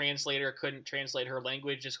the translator couldn't translate her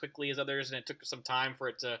language as quickly as others, and it took some time for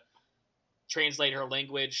it to translate her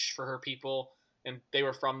language for her people, and they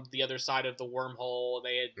were from the other side of the wormhole.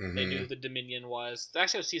 They knew who the Dominion was. It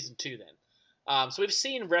actually was season 2 then. So we've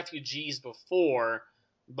seen refugees before,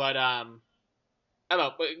 but I don't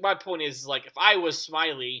know. But my point is, like, if I was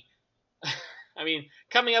Smiley, I mean,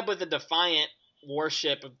 coming up with a Defiant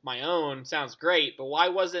warship of my own sounds great, but why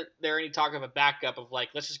wasn't there any talk of a backup of like,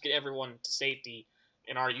 let's just get everyone to safety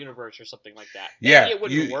in our universe or something like that? Yeah, maybe it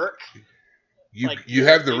wouldn't work. You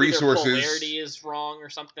have the resources. Their polarity is wrong or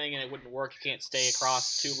something, and it wouldn't work. You can't stay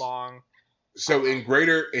across too long. So in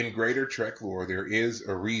greater Trek lore, there is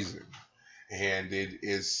a reason, and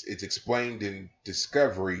it's explained in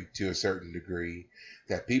Discovery to a certain degree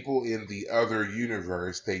that people in the other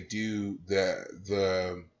universe, they do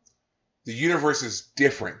the universe is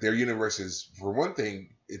different. Their universe is, for one thing,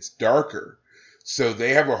 it's darker. So they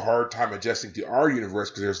have a hard time adjusting to our universe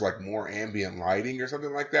because there's like more ambient lighting or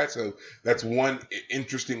something like that. So that's one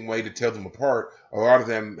interesting way to tell them apart. A lot of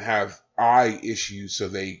them have eye issues, so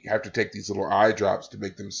they have to take these little eye drops to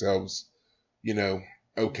make themselves,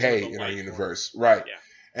 okay in our universe. Right. Yeah.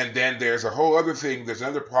 And then there's a whole other thing. There's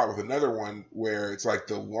another plot with another one where it's like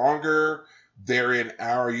the longer they're in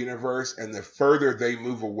our universe and the further they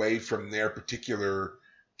move away from their particular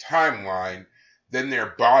timeline, then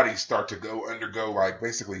their bodies start to undergo like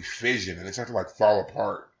basically fission, and they start to like fall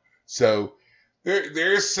apart. So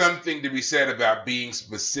there's something to be said about being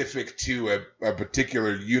specific to a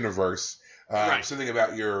particular universe. Right. Something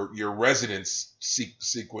about your resonance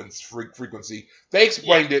sequence frequency. They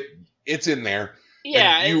explained it. It's in there.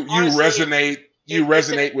 Yeah, and you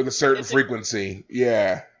resonate with a certain frequency.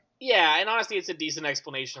 Yeah. Yeah, and honestly, it's a decent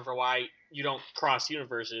explanation for why you don't cross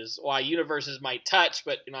universes. Why universes might touch,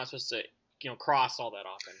 but you're not supposed to, cross all that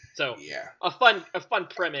often. So yeah, a fun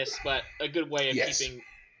premise, but a good way of keeping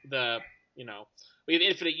the, we have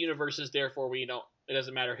infinite universes, therefore it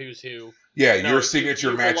doesn't matter who's who. Yeah, your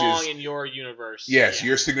signature matches. Belong in your universe. Yes,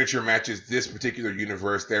 your signature matches this particular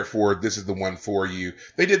universe, therefore this is the one for you.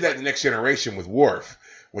 They did that in Next Generation with Worf.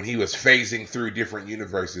 When he was phasing through different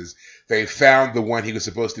universes, they found the one he was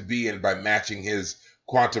supposed to be in by matching his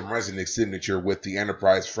quantum resonance signature with the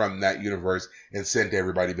Enterprise from that universe and sent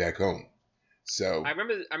everybody back home. So I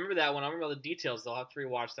remember that one. I remember all the details. They'll have to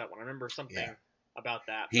rewatch that one. I remember something about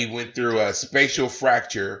that. He went through a spatial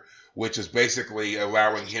fracture, which is basically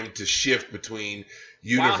allowing him to shift between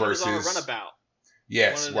universes. While he was on a runabout.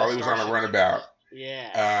 Yes, while he was on a runabout.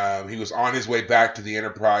 Yeah. He was on his way back to the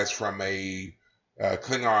Enterprise from a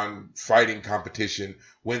Klingon fighting competition,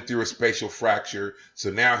 went through a spatial fracture.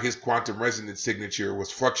 So now his quantum resonance signature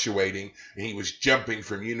was fluctuating, and he was jumping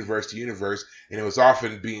from universe to universe, and it was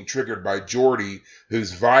often being triggered by Geordi,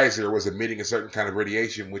 whose visor was emitting a certain kind of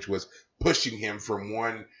radiation, which was pushing him from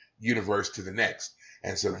one universe to the next.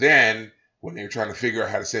 And so then, when they were trying to figure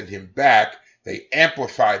out how to send him back, they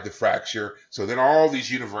amplified the fracture. So then all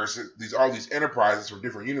these universes, all these enterprises from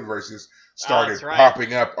different universes started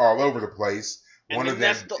popping up all over the place. And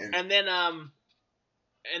then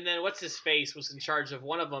And then what's his face was in charge of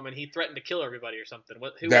one of them, and he threatened to kill everybody or something.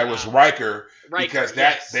 That was Riker, because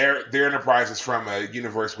yes. their Enterprise is from a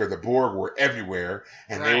universe where the Borg were everywhere,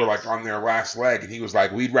 and they were like on their last leg, and he was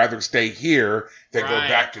like, "We'd rather stay here than go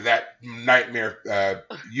back to that nightmare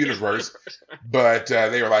universe." But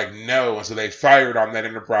they were like, "No," and so they fired on that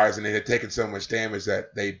Enterprise, and it had taken so much damage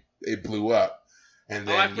that it blew up. And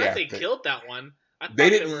then I thought they killed that one.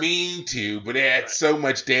 They didn't mean to, but it had so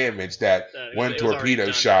much damage that one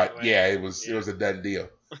torpedo shot. Anyway. Yeah, it was a done deal.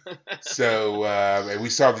 So and we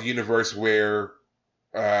saw the universe where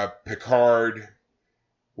Picard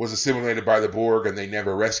was assimilated by the Borg, and they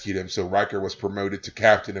never rescued him. So Riker was promoted to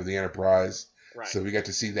captain of the Enterprise. Right. So we got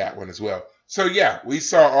to see that one as well. So yeah, we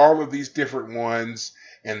saw all of these different ones,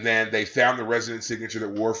 and then they found the resonance signature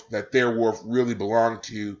that their Worf really belonged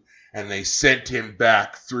to, and they sent him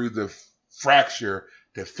back through the fracture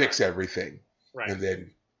to fix everything, and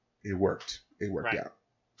then it worked. It worked out.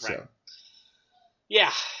 So,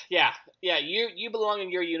 yeah. You belong in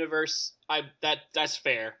your universe. That's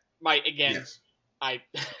fair. Damn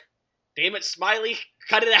it, Smiley,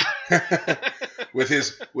 cut it out. with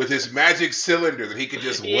his magic cylinder that he could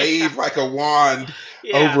just wave like a wand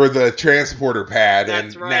over the transporter pad,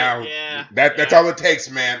 that's that's all it takes,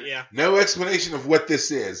 man. Yeah. No explanation of what this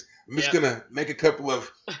is. I'm just gonna make a couple of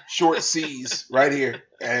short C's right here,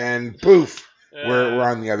 and poof, we're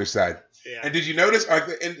on the other side. Yeah. And did you notice?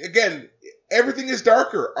 And again, everything is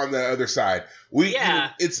darker on the other side.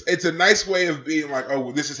 It's a nice way of being like, oh,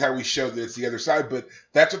 well, this is how we show that it's the other side. But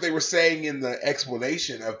that's what they were saying in the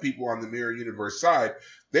explanation of people on the Mirror Universe side.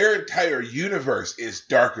 Their entire universe is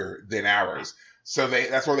darker than ours, so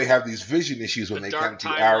that's why they have these vision issues when they come to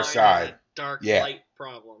our side. Dark light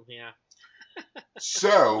problem, yeah.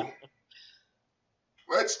 So,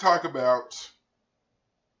 let's talk about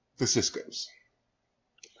the Siskos.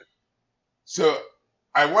 So,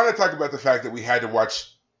 I want to talk about the fact that we had to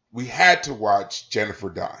watch Jennifer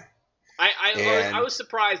die. I was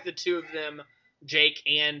surprised the two of them, Jake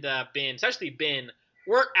and Ben, especially Ben,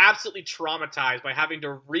 weren't absolutely traumatized by having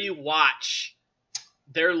to rewatch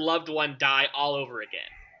their loved one die all over again.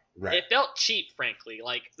 Right. It felt cheap, frankly.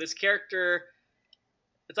 Like, this character,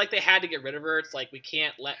 it's like they had to get rid of her. It's like, we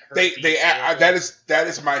can't let her that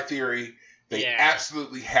is my theory. They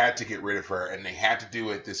absolutely had to get rid of her, and they had to do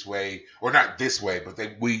it this way, or not this way, but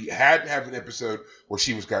we had to have an episode where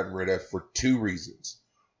she was gotten rid of for two reasons.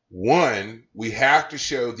 One, we have to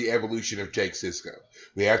show the evolution of Jake Sisko.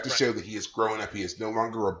 We have to show that he is growing up. He is no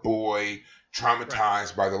longer a boy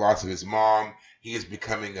traumatized by the loss of his mom. He is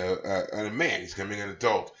becoming a man. He's becoming an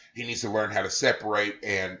adult. He needs to learn how to separate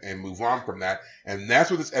and move on from that. And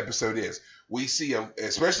that's what this episode is. We see,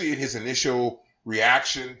 especially in his initial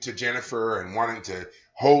reaction to Jennifer and wanting to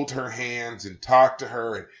hold her hands and talk to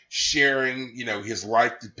her and sharing, his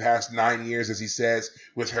life the past 9 years, as he says,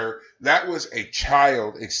 with her. That was a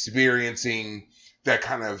child experiencing that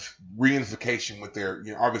kind of reunification with their,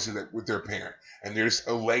 obviously with their parent. And they're just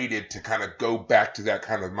elated to kind of go back to that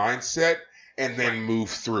kind of mindset and then move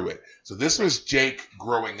through it. So this was Jake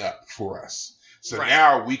growing up for us. So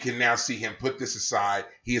now we can now see him put this aside.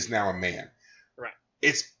 He is now a man. Right.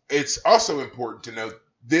 It's also important to note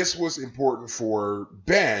this was important for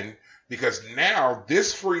Ben because now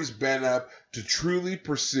this frees Ben up to truly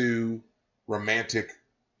pursue romantic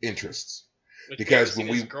interests. Because when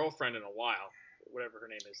his girlfriend in a while, whatever her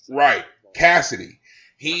name is. Right. Cassidy.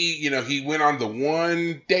 He went on the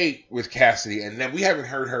one date with Cassidy, and then we haven't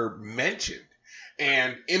heard her mentioned.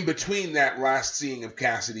 And in between that last seeing of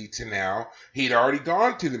Cassidy to now, he'd already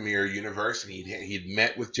gone to the Mirror Universe, and he'd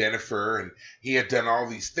met with Jennifer, and he had done all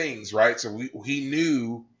these things, right? So he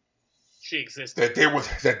knew she existed,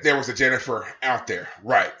 that there was a Jennifer out there,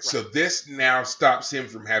 right? So this now stops him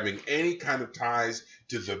from having any kind of ties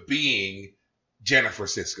to the being Jennifer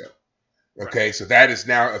Sisko. Okay, so that is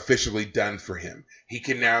now officially done for him. He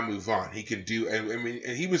can now move on. He can do,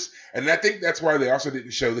 and I think that's why they also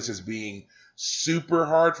didn't show this as being super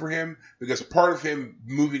hard for him, because part of him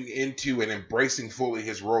moving into and embracing fully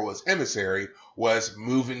his role as emissary was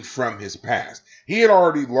moving from his past. He had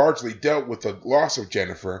already largely dealt with the loss of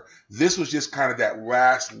Jennifer. This was just kind of that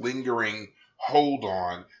last lingering hold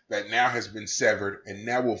on that now has been severed, and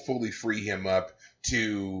now will fully free him up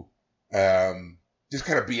to just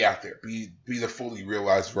kind of be out there, be the fully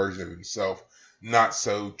realized version of himself, not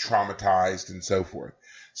so traumatized and so forth.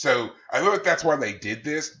 So I feel like that's why they did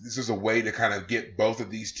this. This is a way to kind of get both of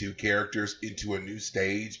these two characters into a new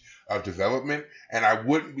stage of development. And I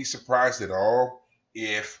wouldn't be surprised at all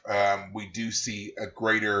if we do see a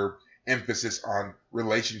greater emphasis on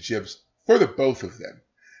relationships for the both of them.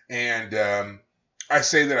 And I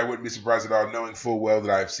say that I wouldn't be surprised at all, knowing full well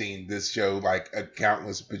that I've seen this show like a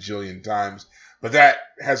countless bajillion times. But that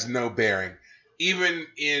has no bearing. Even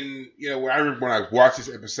in, when I watched this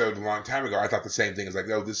episode a long time ago, I thought the same thing. It's like,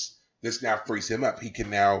 oh, this now frees him up. He can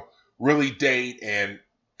now really date and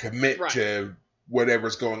commit to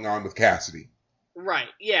whatever's going on with Cassidy. Right.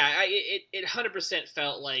 Yeah. It 100%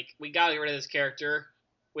 felt like we got to get rid of this character,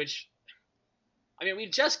 which, I mean, we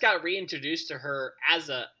just got reintroduced to her as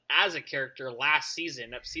a character last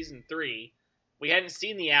season, up season 3. We hadn't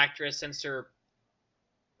seen the actress since her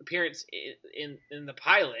appearance in the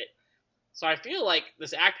pilot. So I feel like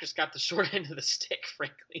this actress got the short end of the stick,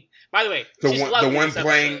 frankly. By the way, the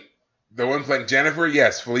one playing Jennifer,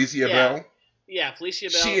 yes, Felicia Bell. Yeah, Felicia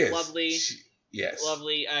Bell, she is lovely. Yes,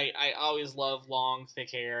 lovely. I always love long, thick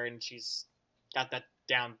hair, and she's got that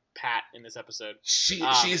down pat in this episode.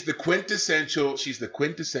 She's the quintessential. She's the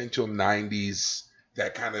quintessential '90s,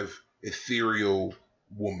 that kind of ethereal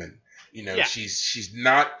woman. She's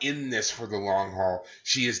not in this for the long haul.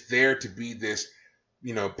 She is there to be this,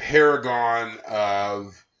 paragon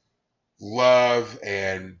of love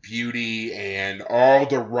and beauty and all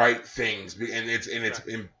the right things. And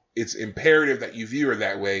it's imperative that you view her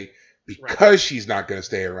that way, because she's not going to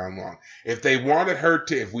stay around long. If they wanted her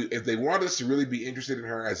to, if they wanted us to really be interested in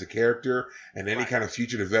her as a character and any kind of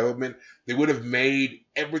future development, they would have made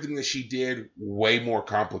everything that she did way more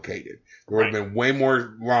complicated. There would have been way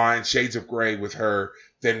more lines, shades of gray with her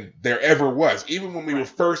than there ever was. Even when we were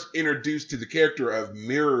first introduced to the character of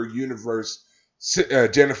Mirror Universe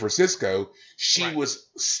Jennifer Sisko, she was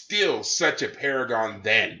still such a paragon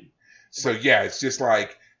then. So yeah, it's just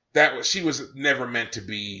like, she was never meant to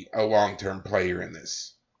be a long-term player in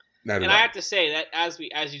this. And I have to say that as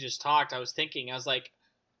you just talked, I was like,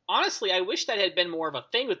 honestly, I wish that had been more of a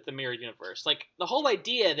thing with the Mirror Universe. Like, the whole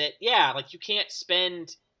idea that, you can't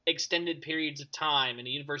spend extended periods of time and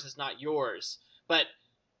the universe is not yours, but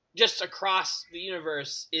just across the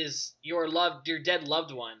universe is your dead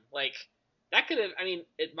loved one. Like, that could have,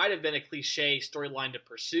 it might have been a cliche storyline to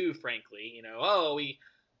pursue, frankly.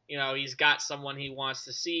 He's got someone he wants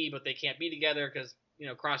to see, but they can't be together because,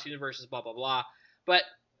 cross universes, blah, blah, blah. But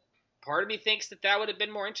part of me thinks that would have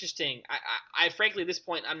been more interesting. I frankly, at this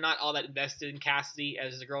point, I'm not all that invested in Cassidy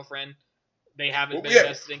as his girlfriend. They haven't been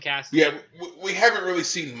invested in Cassidy. Yeah, we haven't really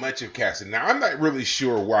seen much of Cassidy. Now, I'm not really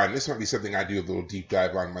sure why, and this might be something I do a little deep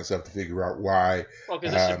dive on myself to figure out why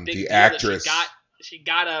the actress... She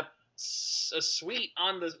got a suite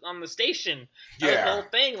on the station. That was the whole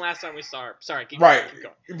thing last time we saw her. Sorry, keep going.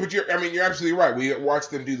 But you're absolutely right. We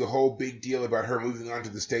watched them do the whole big deal about her moving onto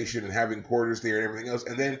the station and having quarters there and everything else,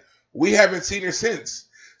 and then we haven't seen her since.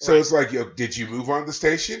 So it's like, did you move on the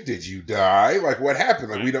station? Did you die? Like, what happened?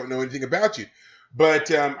 Like, we don't know anything about you. But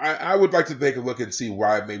I would like to take a look and see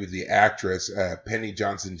why maybe the actress, Penny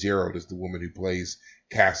Johnson-Gerald, is the woman who plays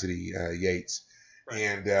Cassidy Yates.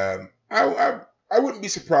 And I wouldn't be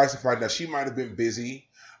surprised to find out she might have been busy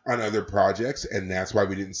on other projects, and that's why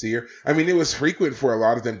we didn't see her. It was frequent for a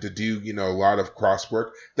lot of them to do, a lot of cross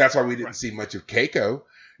work. That's why we didn't see much of Keiko.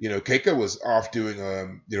 Keiko was off doing,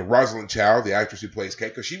 Rosalind Chow, the actress who plays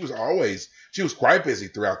Keiko. She was quite busy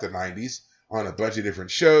throughout the 90s on a bunch of different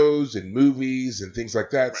shows and movies and things like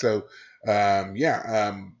that. So,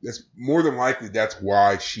 that's more than likely that's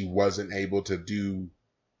why she wasn't able to do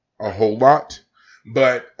a whole lot.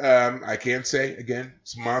 But I can say, again,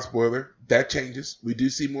 small spoiler, that changes. We do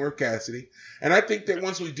see more of Cassidy. And I think that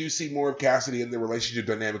once we do see more of Cassidy and the relationship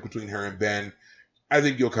dynamic between her and Ben, I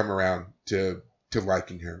think you'll come around to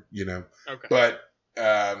liking her, Okay. But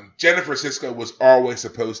Jennifer Sisko was always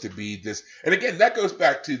supposed to be this. And again, that goes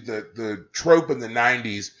back to the trope in the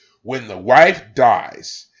 90s when the wife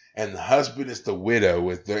dies and the husband is the widow,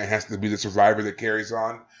 it has to be the survivor that carries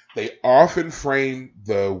on. They often frame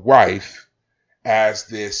the wife as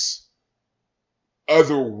this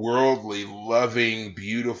otherworldly, loving,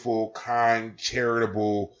 beautiful, kind,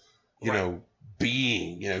 charitable,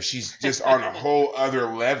 being. She's just on a whole other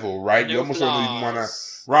level, right? No you almost flaws. don't even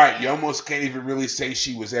want to, you almost can't even really say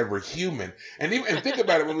she was ever human. And think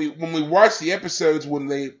about it, when we watch the episodes when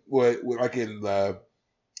they were like in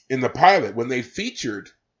the pilot, when they featured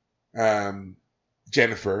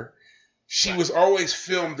Jennifer, she was always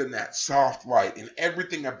filmed in that soft light, and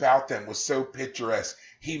everything about them was so picturesque.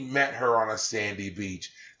 He met her on a sandy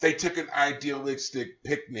beach. They took an idealistic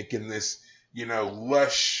picnic in this,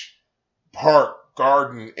 lush park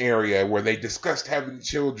garden area where they discussed having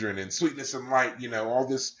children and sweetness and light, all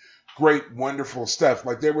this great, wonderful stuff.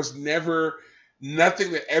 Like, there was never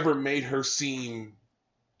nothing that ever made her seem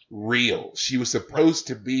real. She was supposed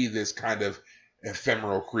to be this kind of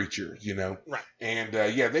ephemeral creature, Right. And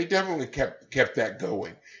they definitely kept that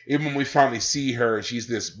going. Even when we finally see her, she's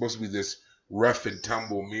supposed to be this rough and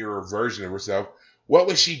tumble mirror version of herself. What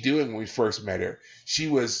was she doing when we first met her? She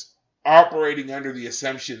was operating under the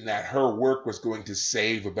assumption that her work was going to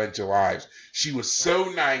save a bunch of lives. She was so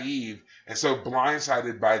naive and so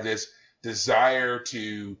blindsided by this desire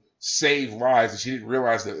to save lives that she didn't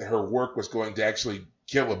realize that her work was going to actually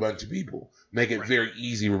kill a bunch of people, make it very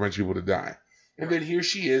easy for a bunch of people to die. And then here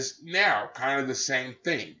she is now, kind of the same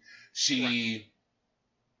thing. She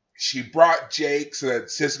brought Jake so that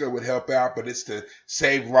Sisko would help out, but it's to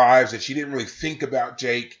save lives, and she didn't really think about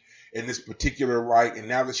Jake in this particular light. And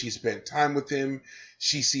now that she spent time with him,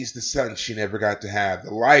 she sees the son she never got to have,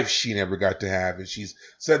 the life she never got to have, and she's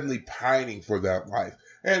suddenly pining for that life.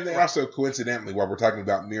 And they also, coincidentally, while we're talking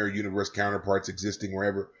about mirror universe counterparts existing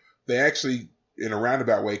wherever, they actually, in a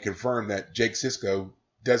roundabout way, confirm that Jake Sisko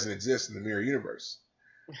doesn't exist in the mirror universe.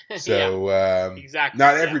 So exactly.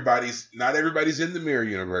 Not everybody's in the mirror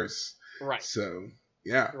universe. Right. So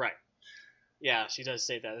yeah. Right. Yeah, she does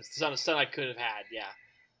say that. It's the son I could have had. Yeah.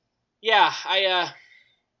 Yeah.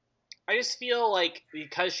 I just feel like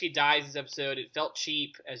because she dies this episode, it felt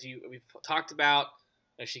cheap, as we've talked about.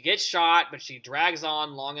 She gets shot, but she drags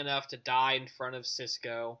on long enough to die in front of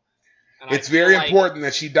Sisko. And it's very important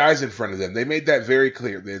that she dies in front of them. They made that very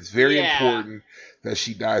clear. That it's very important that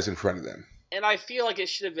she dies in front of them. And I feel like it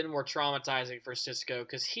should have been more traumatizing for Sisko,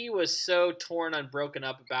 because he was so torn and broken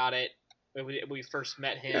up about it when we first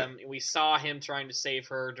met him. Yeah. We saw him trying to save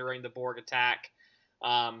her during the Borg attack.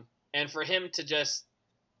 And for him to just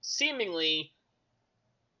seemingly,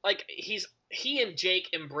 like, he and Jake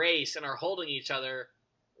embrace and are holding each other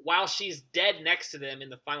while she's dead next to them in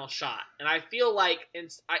the final shot. And I feel like,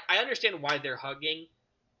 I understand why they're hugging,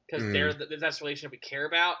 because that's the relationship we care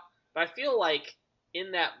about. But I feel like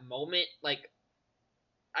in that moment, like,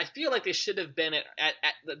 I feel like they should have been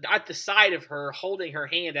at the side of her, holding her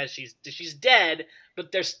hand as she's dead,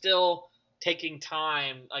 but they're still taking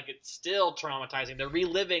time. Like, it's still traumatizing. They're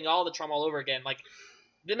reliving all the trauma all over again. Like,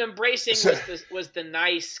 them embracing was the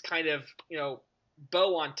nice kind of,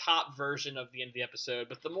 bow on top version of the end of the episode,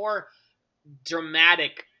 but the more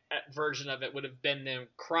dramatic version of it would have been them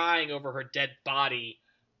crying over her dead body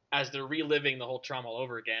as they're reliving the whole trauma all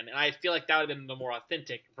over again. And I feel like that would have been the more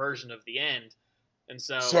authentic version of the end. And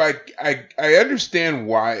so I understand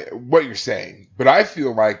what you're saying, but I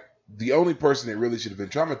feel like the only person that really should have been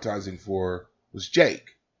traumatizing for was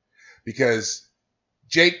Jake, because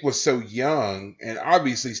Jake was so young and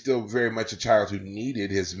obviously still very much a child who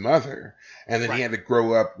needed his mother. And then he had to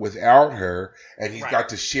grow up without her, and he's got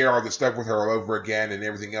to share all the stuff with her all over again and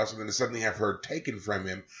everything else. And then to suddenly have her taken from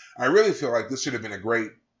him. I really feel like this should have been a great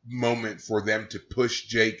moment for them to push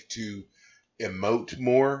Jake to emote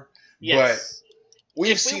more. Yes. But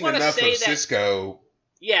we've seen enough of Sisko.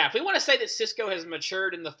 Yeah, if we want to say that Sisko has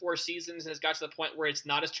matured in the 4 seasons and has got to the point where it's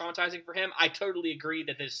not as traumatizing for him, I totally agree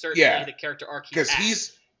that there's certainly the character arc he's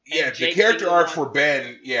had. Because the character arc for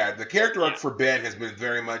Ben, the character arc for Ben has been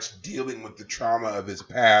very much dealing with the trauma of his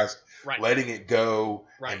past, letting it go,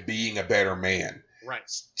 and being a better man. Right.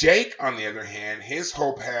 Jake, on the other hand, his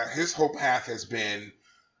whole path has been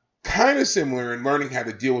kind of similar in learning how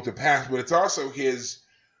to deal with the past, but it's also his,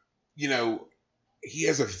 he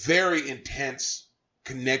has a very intense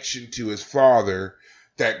connection to his father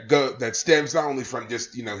that stems not only from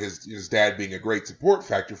just his dad being a great support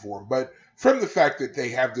factor for him, but from the fact that they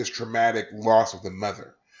have this traumatic loss of the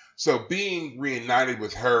mother. So being reunited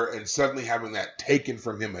with her and suddenly having that taken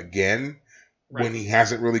from him again when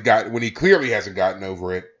he clearly hasn't gotten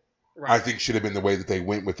over it, I think should have been the way that they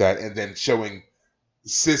went with that, and then showing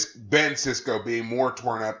Ben Sisko being more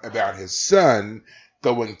torn up about his son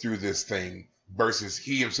going through this thing versus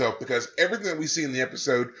he himself, because everything that we see in the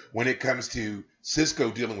episode when it comes to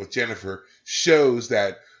Sisko dealing with Jennifer shows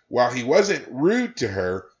that while he wasn't rude to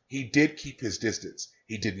her, he did keep his distance.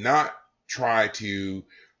 He did not try to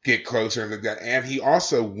get closer and like that. And he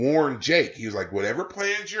also warned Jake. He was like, whatever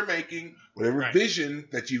plans you're making, whatever vision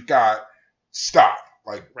that you've got, stop.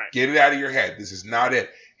 Get it out of your head. This is not it.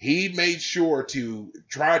 He made sure to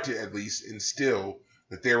try to at least instill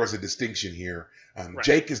that there was a distinction here.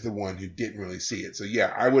 Jake is the one who didn't really see it. So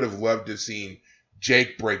I would have loved to have seen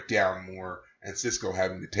Jake break down more and Sisko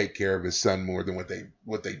having to take care of his son more than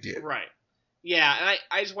what they did. Right. Yeah, and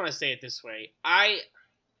I just want to say it this way.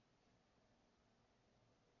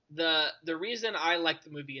 The reason I like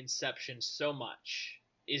the movie Inception so much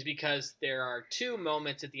is because there are 2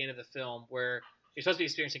 moments at the end of the film where you're supposed to be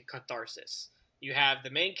experiencing catharsis. You have the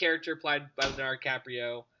main character played by Leonardo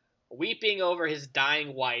DiCaprio weeping over his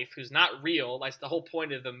dying wife, who's not real. That's the whole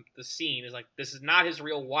point of the scene, is like, this is not his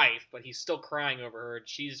real wife, but he's still crying over her, and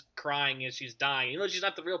she's crying as she's dying. You know, she's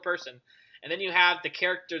not the real person. And then you have the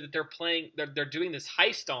character that they're playing, they're doing this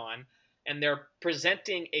heist on, and they're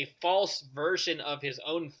presenting a false version of his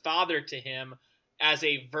own father to him as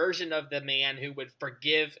a version of the man who would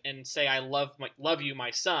forgive and say, I love you,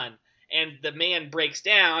 my son. And the man breaks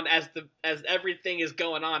down as everything is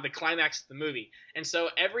going on, the climax of the movie. And so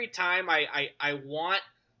every time I want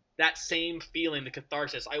that same feeling, the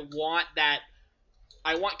catharsis. I want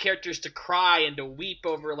characters to cry and to weep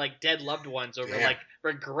over like dead loved ones, over like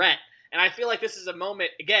regret. And I feel like this is a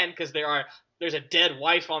moment, again, because there's a dead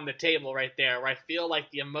wife on the table right there, where I feel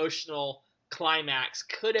like the emotional climax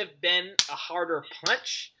could have been a harder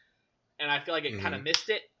punch, and I feel like it kind of missed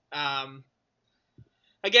it.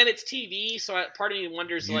 Again, it's TV, so part of me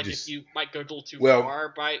wonders if you might go a little too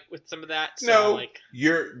far with some of that. So, no,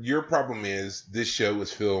 your problem is this show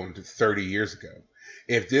was filmed 30 years ago.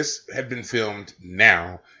 If this had been filmed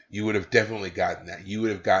now, you would have definitely gotten that. You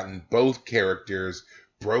would have gotten both characters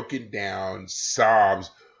broken down,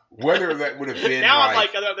 sobs. Whether that would have been now I'm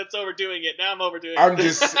like, oh, that's overdoing it. Now I'm overdoing it. I'm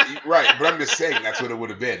just right, but I'm just saying that's what it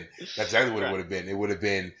would have been. That's exactly what it would have been. It would have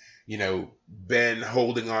been, Ben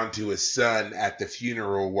holding on to his son at the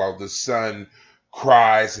funeral while the son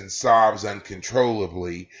cries and sobs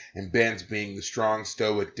uncontrollably, and Ben's being the strong,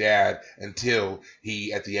 stoic dad until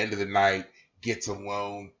he, at the end of the night, gets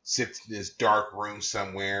alone, sits in his dark room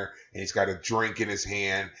somewhere, and he's got a drink in his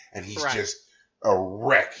hand, and he's just a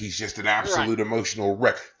wreck. He's just an absolute emotional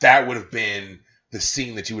wreck. That would have been the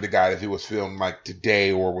scene that you would have got if it was filmed like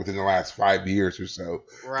today or within the last 5 years or so.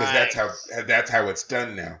 Because that's how it's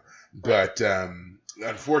done now. But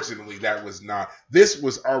unfortunately, that was not. This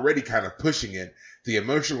was already kind of pushing it. The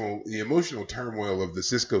emotional turmoil of the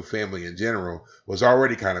Sisko family in general was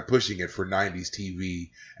already kind of pushing it for 90s TV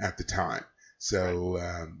at the time. So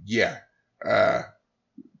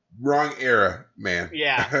wrong era, man.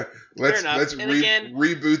 Yeah. let's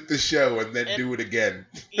reboot the show and then do it again.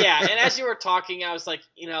 Yeah, and as you were talking, I was like,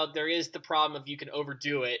 there is the problem of you can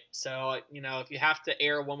overdo it. So, if you have to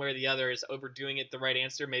err one way or the other, is overdoing it the right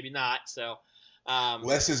answer? Maybe not. So,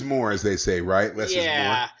 less is more, as they say, right? Less is more.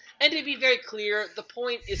 Yeah, and to be very clear, the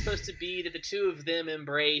point is supposed to be that the two of them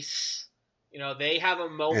embrace. They have a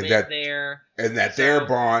moment there, and that their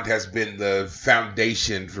bond has been the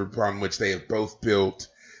foundation upon which they have both built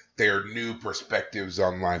their new perspectives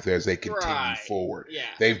on life as they continue forward. Yeah,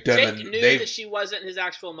 Jake knew that she wasn't his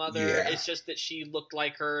actual mother. Yeah. It's just that she looked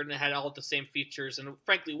like her and had all the same features, and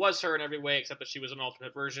frankly was her in every way, except that she was an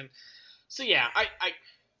alternate version. So yeah, I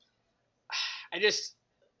just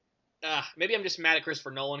maybe I'm just mad at Christopher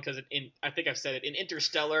Nolan because I think I've said it in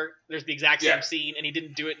Interstellar. There's the exact same scene, and he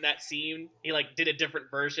didn't do it in that scene. He did a different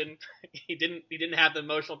version. He didn't have the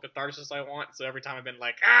emotional catharsis I want. So every time I've been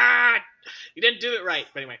like, you didn't do it right.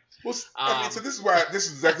 But anyway, well, so this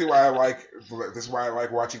is exactly why I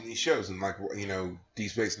like watching these shows, and Deep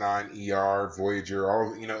Space Nine, ER, Voyager,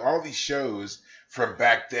 all these shows from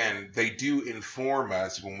back then. They do inform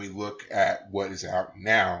us when we look at what is out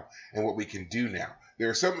now and what we can do now. There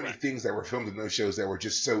are so many things that were filmed in those shows that were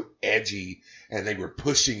just so edgy, and they were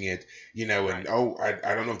pushing it, and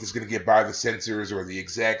I don't know if this is going to get by the censors or the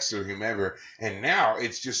execs or whomever. And now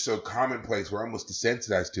it's just so commonplace, we're almost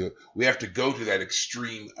desensitized to it. We have to go to that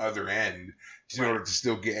extreme other end in order to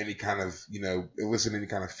still get any kind of, elicit any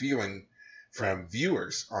kind of feeling from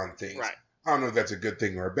viewers on things. Right. I don't know if that's a good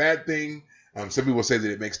thing or a bad thing. Some people say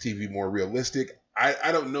that it makes TV more realistic.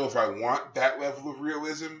 I don't know if I want that level of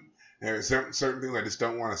realism. There are certain things I just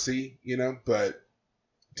don't want to see, but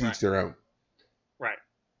teach their own. Right.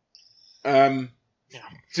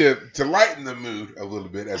 To lighten the mood a little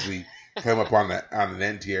bit as we come up on an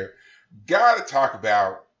end here, gotta talk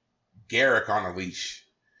about Garak on a leash.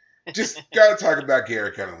 Just gotta talk about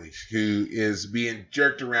Garak on a leash, who is being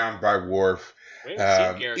jerked around by Worf. We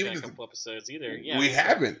haven't seen Garak in a couple episodes either. Yeah, we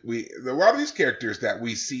haven't. A lot of these characters that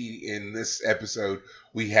we see in this episode,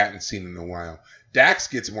 we hadn't seen in a while. Dax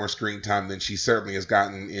gets more screen time than she certainly has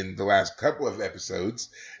gotten in the last couple of episodes,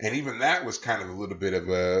 and even that was kind of a little bit of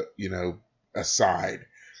a aside.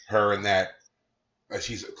 Her and that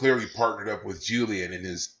she's clearly partnered up with Julian in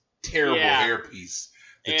his terrible hairpiece,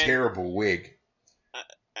 the terrible wig.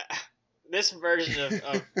 This version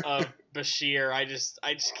of Bashir, I just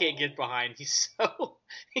can't get behind.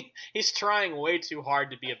 He's trying way too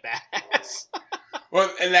hard to be a badass. Well,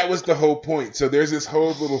 and that was the whole point. So there's this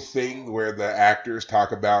whole little thing where the actors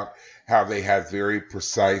talk about how they have very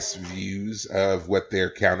precise views of what their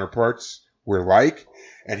counterparts were like.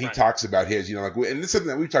 And he talks about his, and this is something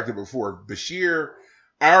that we've talked about before. Bashir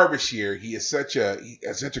our Bashir, he is such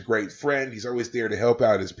a great friend. He's always there to help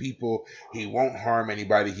out his people. He won't harm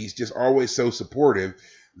anybody. He's just always so supportive.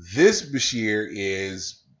 This Bashir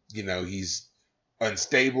is, he's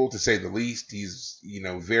unstable to say the least. He's,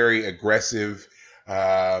 very aggressive.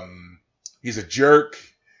 He's a jerk,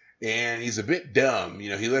 and he's a bit dumb.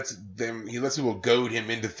 He lets people goad him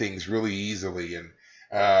into things really easily. And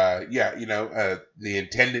the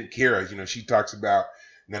Intendant Kira, she talks about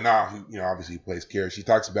Nana, who obviously plays Kira. She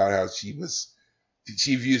talks about how she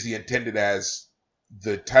views the Intendant as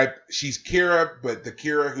the type. She's Kira, but the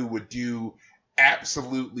Kira who would do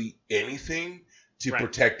absolutely anything to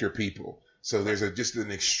protect her people. So there's just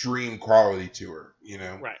an extreme quality to her,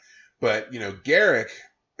 Right. But Garak,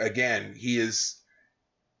 again, he's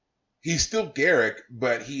still Garak,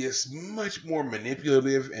 but he is much more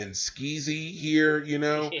manipulative and skeezy here,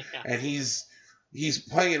 Yeah. and he's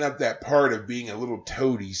playing up that part of being a little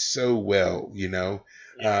toady so well, Yeah.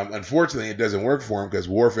 Unfortunately, it doesn't work for him because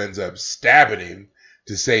Worf ends up stabbing him,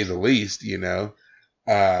 to say the least, That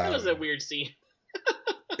was a weird scene.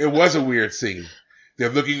 It was a weird scene.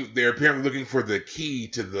 They're apparently looking for the key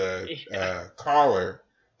to the collar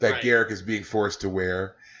that Garak is being forced to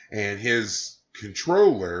wear, and his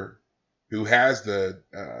controller, who has the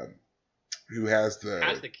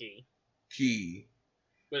key.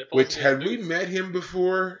 Which, had we met him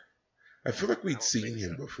before? I feel like we'd seen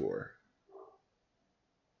him before.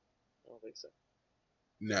 I don't think so.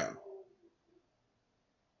 No.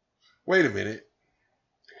 Wait a minute.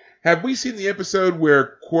 Have we seen the episode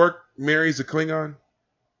where Quark marries a Klingon?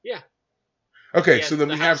 Yeah. Okay, so then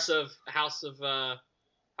we have House of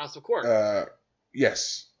Quark.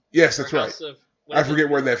 Yes, that's right. I forget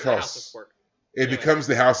where that falls. It becomes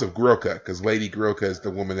the House of Grilka, because Lady Grilka is the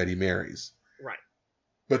woman that he marries. Right.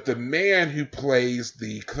 But the man who plays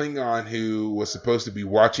the Klingon who was supposed to be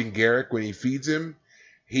watching Garak when he feeds him,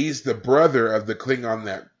 he's the brother of the Klingon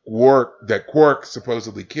that Quark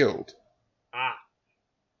supposedly killed. Ah.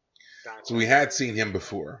 Gotcha. So we had seen him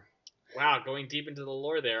before. Wow, going deep into the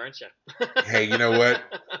lore there, aren't you? Hey, you know what?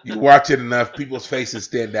 You watch it enough, people's faces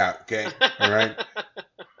stand out, okay? All right?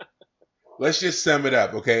 Let's just sum it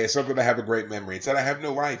up, okay? It's something I have a great memory. It's that I have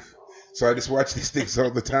no life. So I just watch these things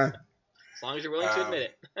all the time. As long as you're willing to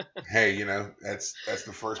admit it. Hey, that's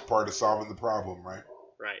the first part of solving the problem, right?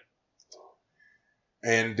 Right.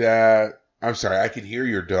 And I'm sorry, I can hear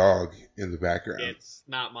your dog in the background. It's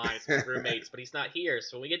not mine. It's my roommate's, but he's not here.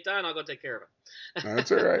 So when we get done, I'll go take care of him. No,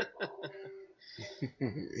 that's all right.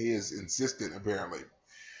 He is insistent, apparently.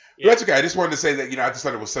 Yeah. But that's okay. I just wanted to say that, I just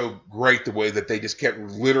thought it was so great the way that they just kept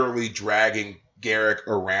literally dragging Garak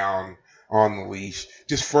around on the leash,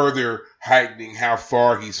 just further heightening how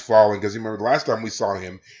far he's falling. Because you remember the last time we saw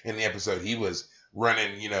him in the episode, he was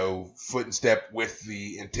running, foot and step with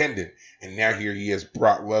the Intendant. And now here he is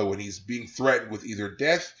brought low, and he's being threatened with either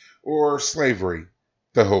death or slavery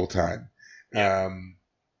the whole time. But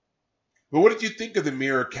what did you think of the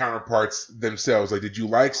mirror counterparts themselves? Like, did you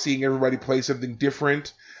like seeing everybody play something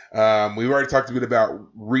different? We've already talked a bit about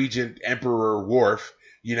Regent Emperor Worf,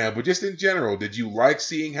 but just in general, did you like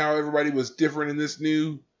seeing how everybody was different in this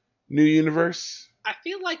new universe? I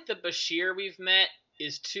feel like the Bashir we've met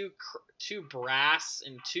is too brass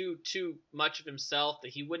and too much of himself that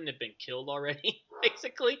he wouldn't have been killed already.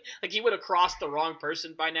 Basically, like he would have crossed the wrong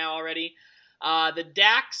person by now already. The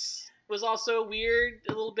Dax was also weird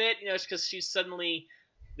a little bit, because she's suddenly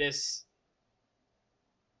this.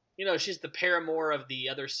 She's the paramour of the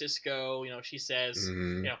other Sisko. She says,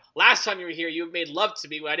 last time you were here, you made love to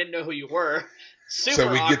me when I didn't know who you were.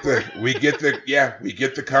 Super awkward. we get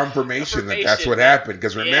the confirmation that that's what happened.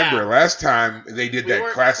 Because remember, last time they did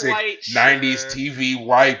that classic 90s TV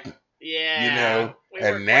wipe. Yeah.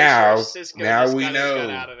 And now we know. Got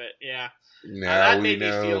out of it. Yeah. Now that we made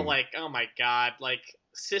know. me feel like, oh my god, like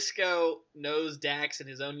Sisko knows Dax in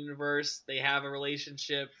his own universe. They have a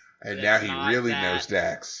relationship. And now he really knows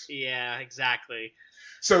Dax. Yeah, exactly.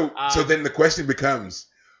 So then the question becomes,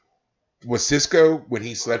 was Sisko, when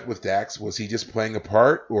he slept with Dax, was he just playing a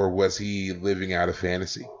part, or was he living out a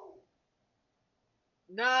fantasy?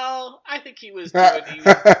 No, I think he was doing.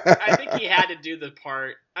 I think he had to do the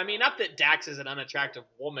part. I mean, not that Dax is an unattractive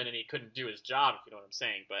woman and he couldn't do his job, if you know what I'm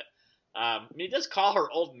saying. But he does call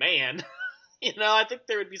her old man. I think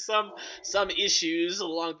there would be some issues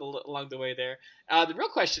along the way there. The real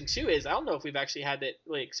question too is, I don't know if we've actually had it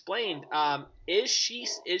really explained. Is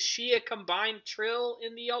she a combined Trill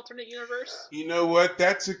in the alternate universe? You know what?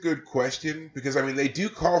 That's a good question, because I mean they do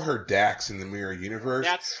call her Dax in the mirror universe.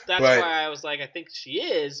 That's why I was like, I think she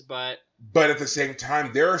is, but at the same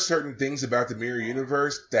time, there are certain things about the mirror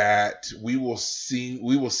universe that we will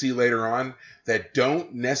see later on that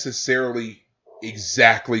don't necessarily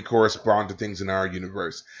exactly correspond to things in our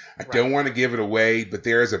universe. I don't want to give it away, but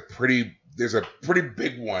there's a pretty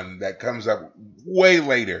big one that comes up way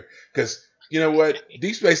later, because you know what?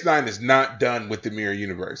 Deep Space Nine is not done with the mirror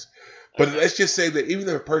universe. But let's just say that even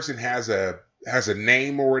if a person has a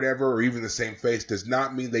name or whatever, or even the same face, does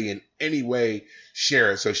not mean they in any way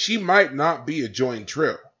share it. So she might not be a joined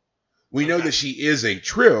Trill. We know that she is a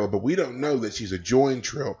Trill, but we don't know that she's a joined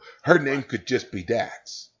Trill. Her name could just be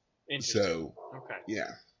Dax. Interesting. So,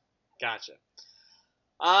 yeah. Gotcha.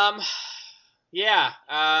 I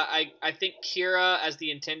think Kira as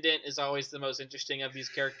the Intendant is always the most interesting of these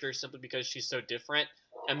characters, simply because she's so different,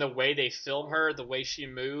 and the way they film her, the way she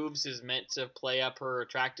moves, is meant to play up her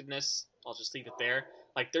attractiveness. I'll just leave it there.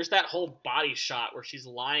 Like, there's that whole body shot where she's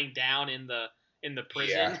lying down in the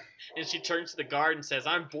prison, and she turns to the guard and says,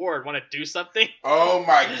 "I'm bored. Want to do something?" Oh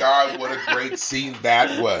my God! What a great scene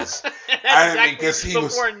that was!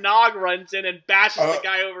 Before Nog runs in and bashes the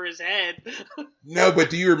guy over his head. No, but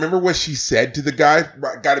do you remember what she said to the guy?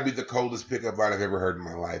 Got to be the coldest pickup line I've ever heard in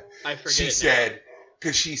my life. I forget.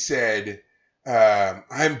 She said,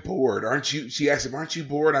 "I'm bored, aren't you?" She asked him, "Aren't you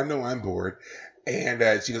bored?" "I know I'm bored." And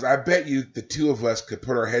she goes, "I bet you the two of us could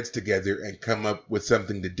put our heads together and come up with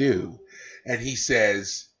something to do." And he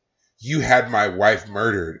says, "You had my wife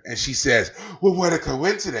murdered." And she says, "Well, what a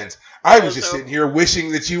coincidence. I was just sitting here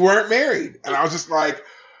wishing that you weren't married." And I was just like,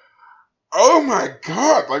 oh my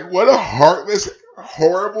God, like what a heartless,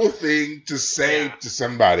 horrible thing to say to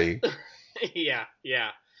somebody. Yeah.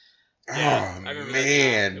 Oh,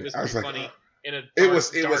 man. It was I was like, funny. It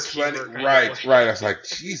was funny. Right. I was like,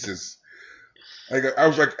 Jesus. Like, I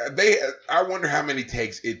was like, I wonder how many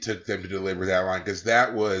takes it took them to deliver that line, because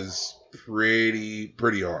that was pretty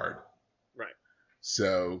hard. Right.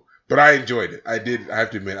 So, but I enjoyed it. I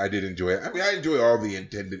have to admit, I did enjoy it. I mean, I enjoy all the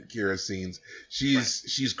Intendant Kira scenes.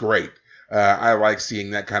 She's great. I like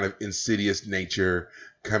seeing that kind of insidious nature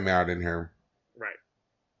come out in her. Right.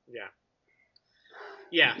 Yeah.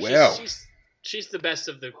 Yeah. Well, she's the best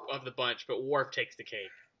of the bunch, but Worf takes the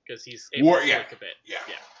cake because he's able to flick a bit.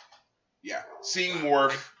 Yeah. Seeing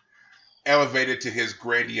Worf elevated to his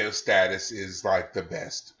grandiose status is like the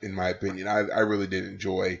best, in my opinion. I really did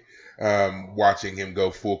enjoy watching him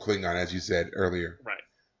go full Klingon, as you said earlier. Right.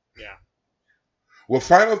 Yeah. Well,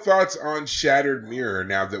 final thoughts on Shattered Mirror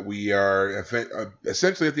now that we are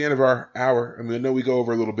essentially at the end of our hour. I mean, I know we go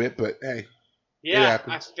over a little bit, but hey. Yeah,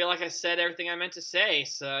 I feel like I said everything I meant to say,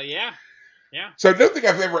 so yeah. So I don't think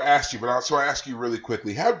I've ever asked you, but I'll ask you really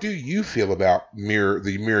quickly. How do you feel about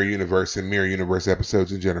the Mirror Universe and Mirror Universe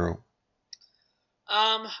episodes in general?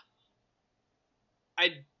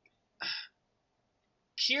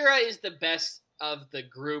 Kira is the best of the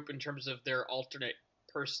group in terms of their alternate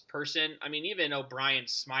person. I mean, even O'Brien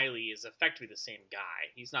Smiley is effectively the same guy.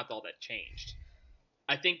 He's not all that changed.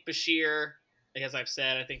 I think Bashir, as I've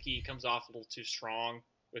said, I think he comes off a little too strong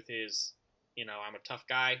with his, I'm a tough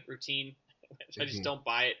guy routine. I just don't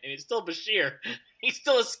buy it. And it's still Bashir. He's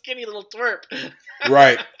still a skinny little twerp.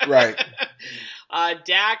 Right.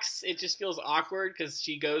 Dax, it just feels awkward because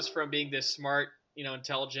she goes from being this smart,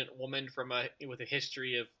 intelligent woman with a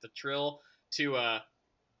history of the Trill to a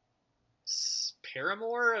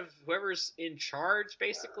paramour of whoever's in charge,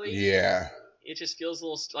 basically. Yeah. It just feels a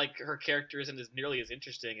little like her character isn't as nearly as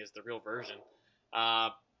interesting as the real version.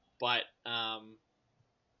 But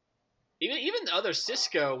even the other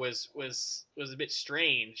Sisko was a bit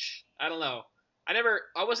strange. I don't know. I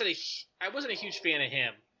wasn't a huge fan of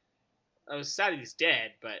him. I was sad he's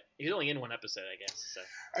dead, but he's only in one episode, I guess. So.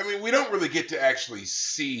 I mean, we don't really get to actually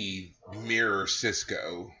see Mirror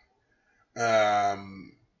Sisko. First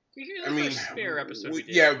Mirror episode we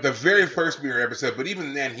did. Yeah, the very first Mirror episode, but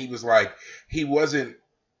even then he was like, he wasn't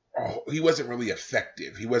really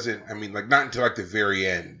effective. He wasn't, not until like the very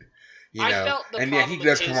end. And he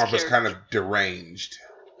does come off as kind of deranged.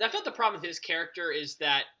 I felt the problem with his character is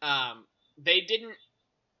that I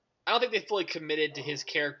don't think they fully committed to his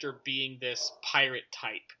character being this pirate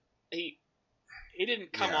type. He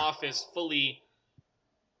didn't come off as fully.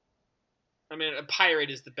 I mean, a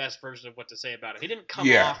pirate is the best version of what to say about him. He didn't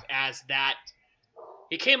come off as that.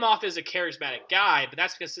 He came off as a charismatic guy, but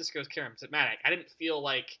that's because Sisko's charismatic. I didn't feel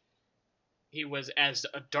like he was as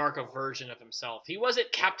a dark a version of himself. He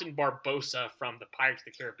wasn't Captain Barbossa from the Pirates of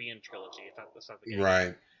the Caribbean trilogy. If that's what the game. Right.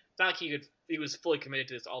 It's not like he was fully committed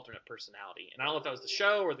to this alternate personality. And I don't know if that was the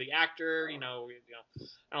show or the actor. I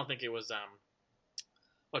don't think it was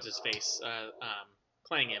what's his face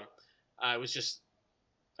playing him. It was just,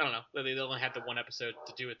 I don't know. They only had the one episode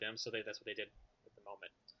to do with them, so that's what they did at the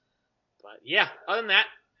moment. But yeah, other than that,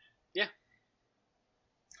 yeah.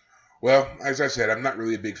 Well, as I said, I'm not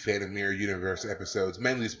really a big fan of Mirror Universe episodes,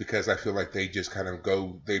 mainly just because I feel like they just kind of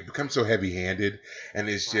they become so heavy-handed, and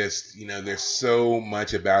it's just, there's so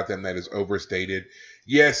much about them that is overstated.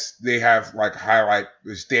 Yes, they have like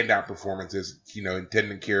standout performances.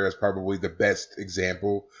 Intendant Kira is probably the best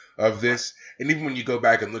example of this. And even when you go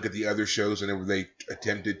back and look at the other shows whenever they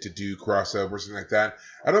attempted to do crossovers and like that,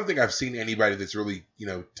 I don't think I've seen anybody that's really,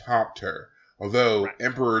 topped her. Although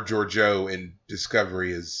Emperor Georgiou in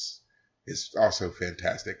Discovery is also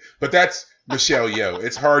fantastic. But that's Michelle Yeoh.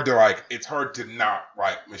 It's hard to not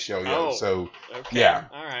like Michelle Yeoh. Oh, so okay. Yeah.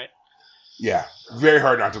 All right. Yeah. Very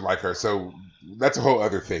hard not to like her. So that's a whole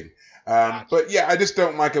other thing. But yeah, I just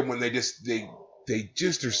don't like it when they just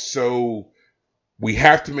are so, we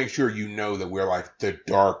have to make sure that we're like the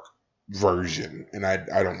dark version. And I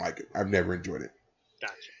don't like it. I've never enjoyed it.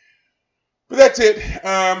 Gotcha. But that's it.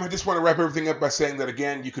 I just want to wrap everything up by saying that,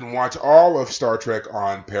 again, you can watch all of Star Trek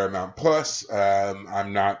on Paramount Plus.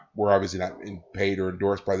 We're obviously not paid or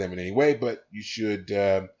endorsed by them in any way, but you should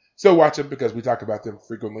still watch them because we talk about them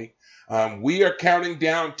frequently. We are counting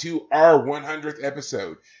down to our 100th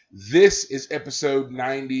episode. This is episode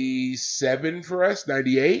 97 for us,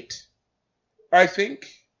 98, I think.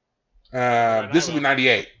 This will be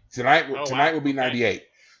 98. Tonight will be 98.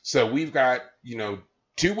 So we've got,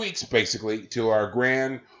 2 weeks basically to our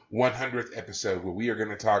grand 100th episode where we are going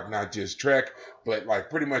to talk not just Trek, but like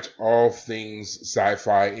pretty much all things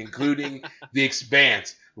sci-fi, including The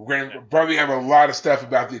Expanse. We're going to probably have a lot of stuff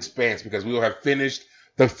about The Expanse because we will have finished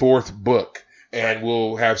the 4th book and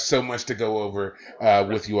we'll have so much to go over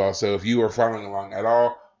with you all. So if you are following along at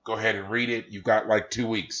all, go ahead and read it. You've got like 2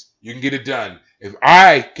 weeks. You can get it done. If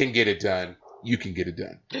I can get it done, you can get it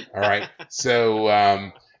done. All right.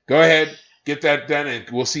 So go ahead. Get that done, and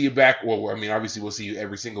we'll see you back. Well, obviously, we'll see you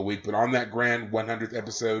every single week, but on that grand 100th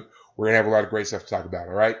episode, we're going to have a lot of great stuff to talk about,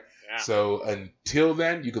 all right? Yeah. So until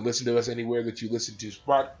then, you can listen to us anywhere that you listen to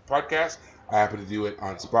podcasts. I happen to do it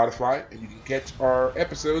on Spotify, and you can catch our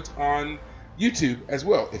episodes on YouTube as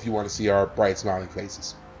well if you want to see our bright, smiling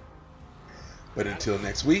faces. But until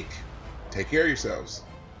next week, take care of yourselves.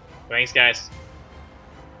 Thanks, guys.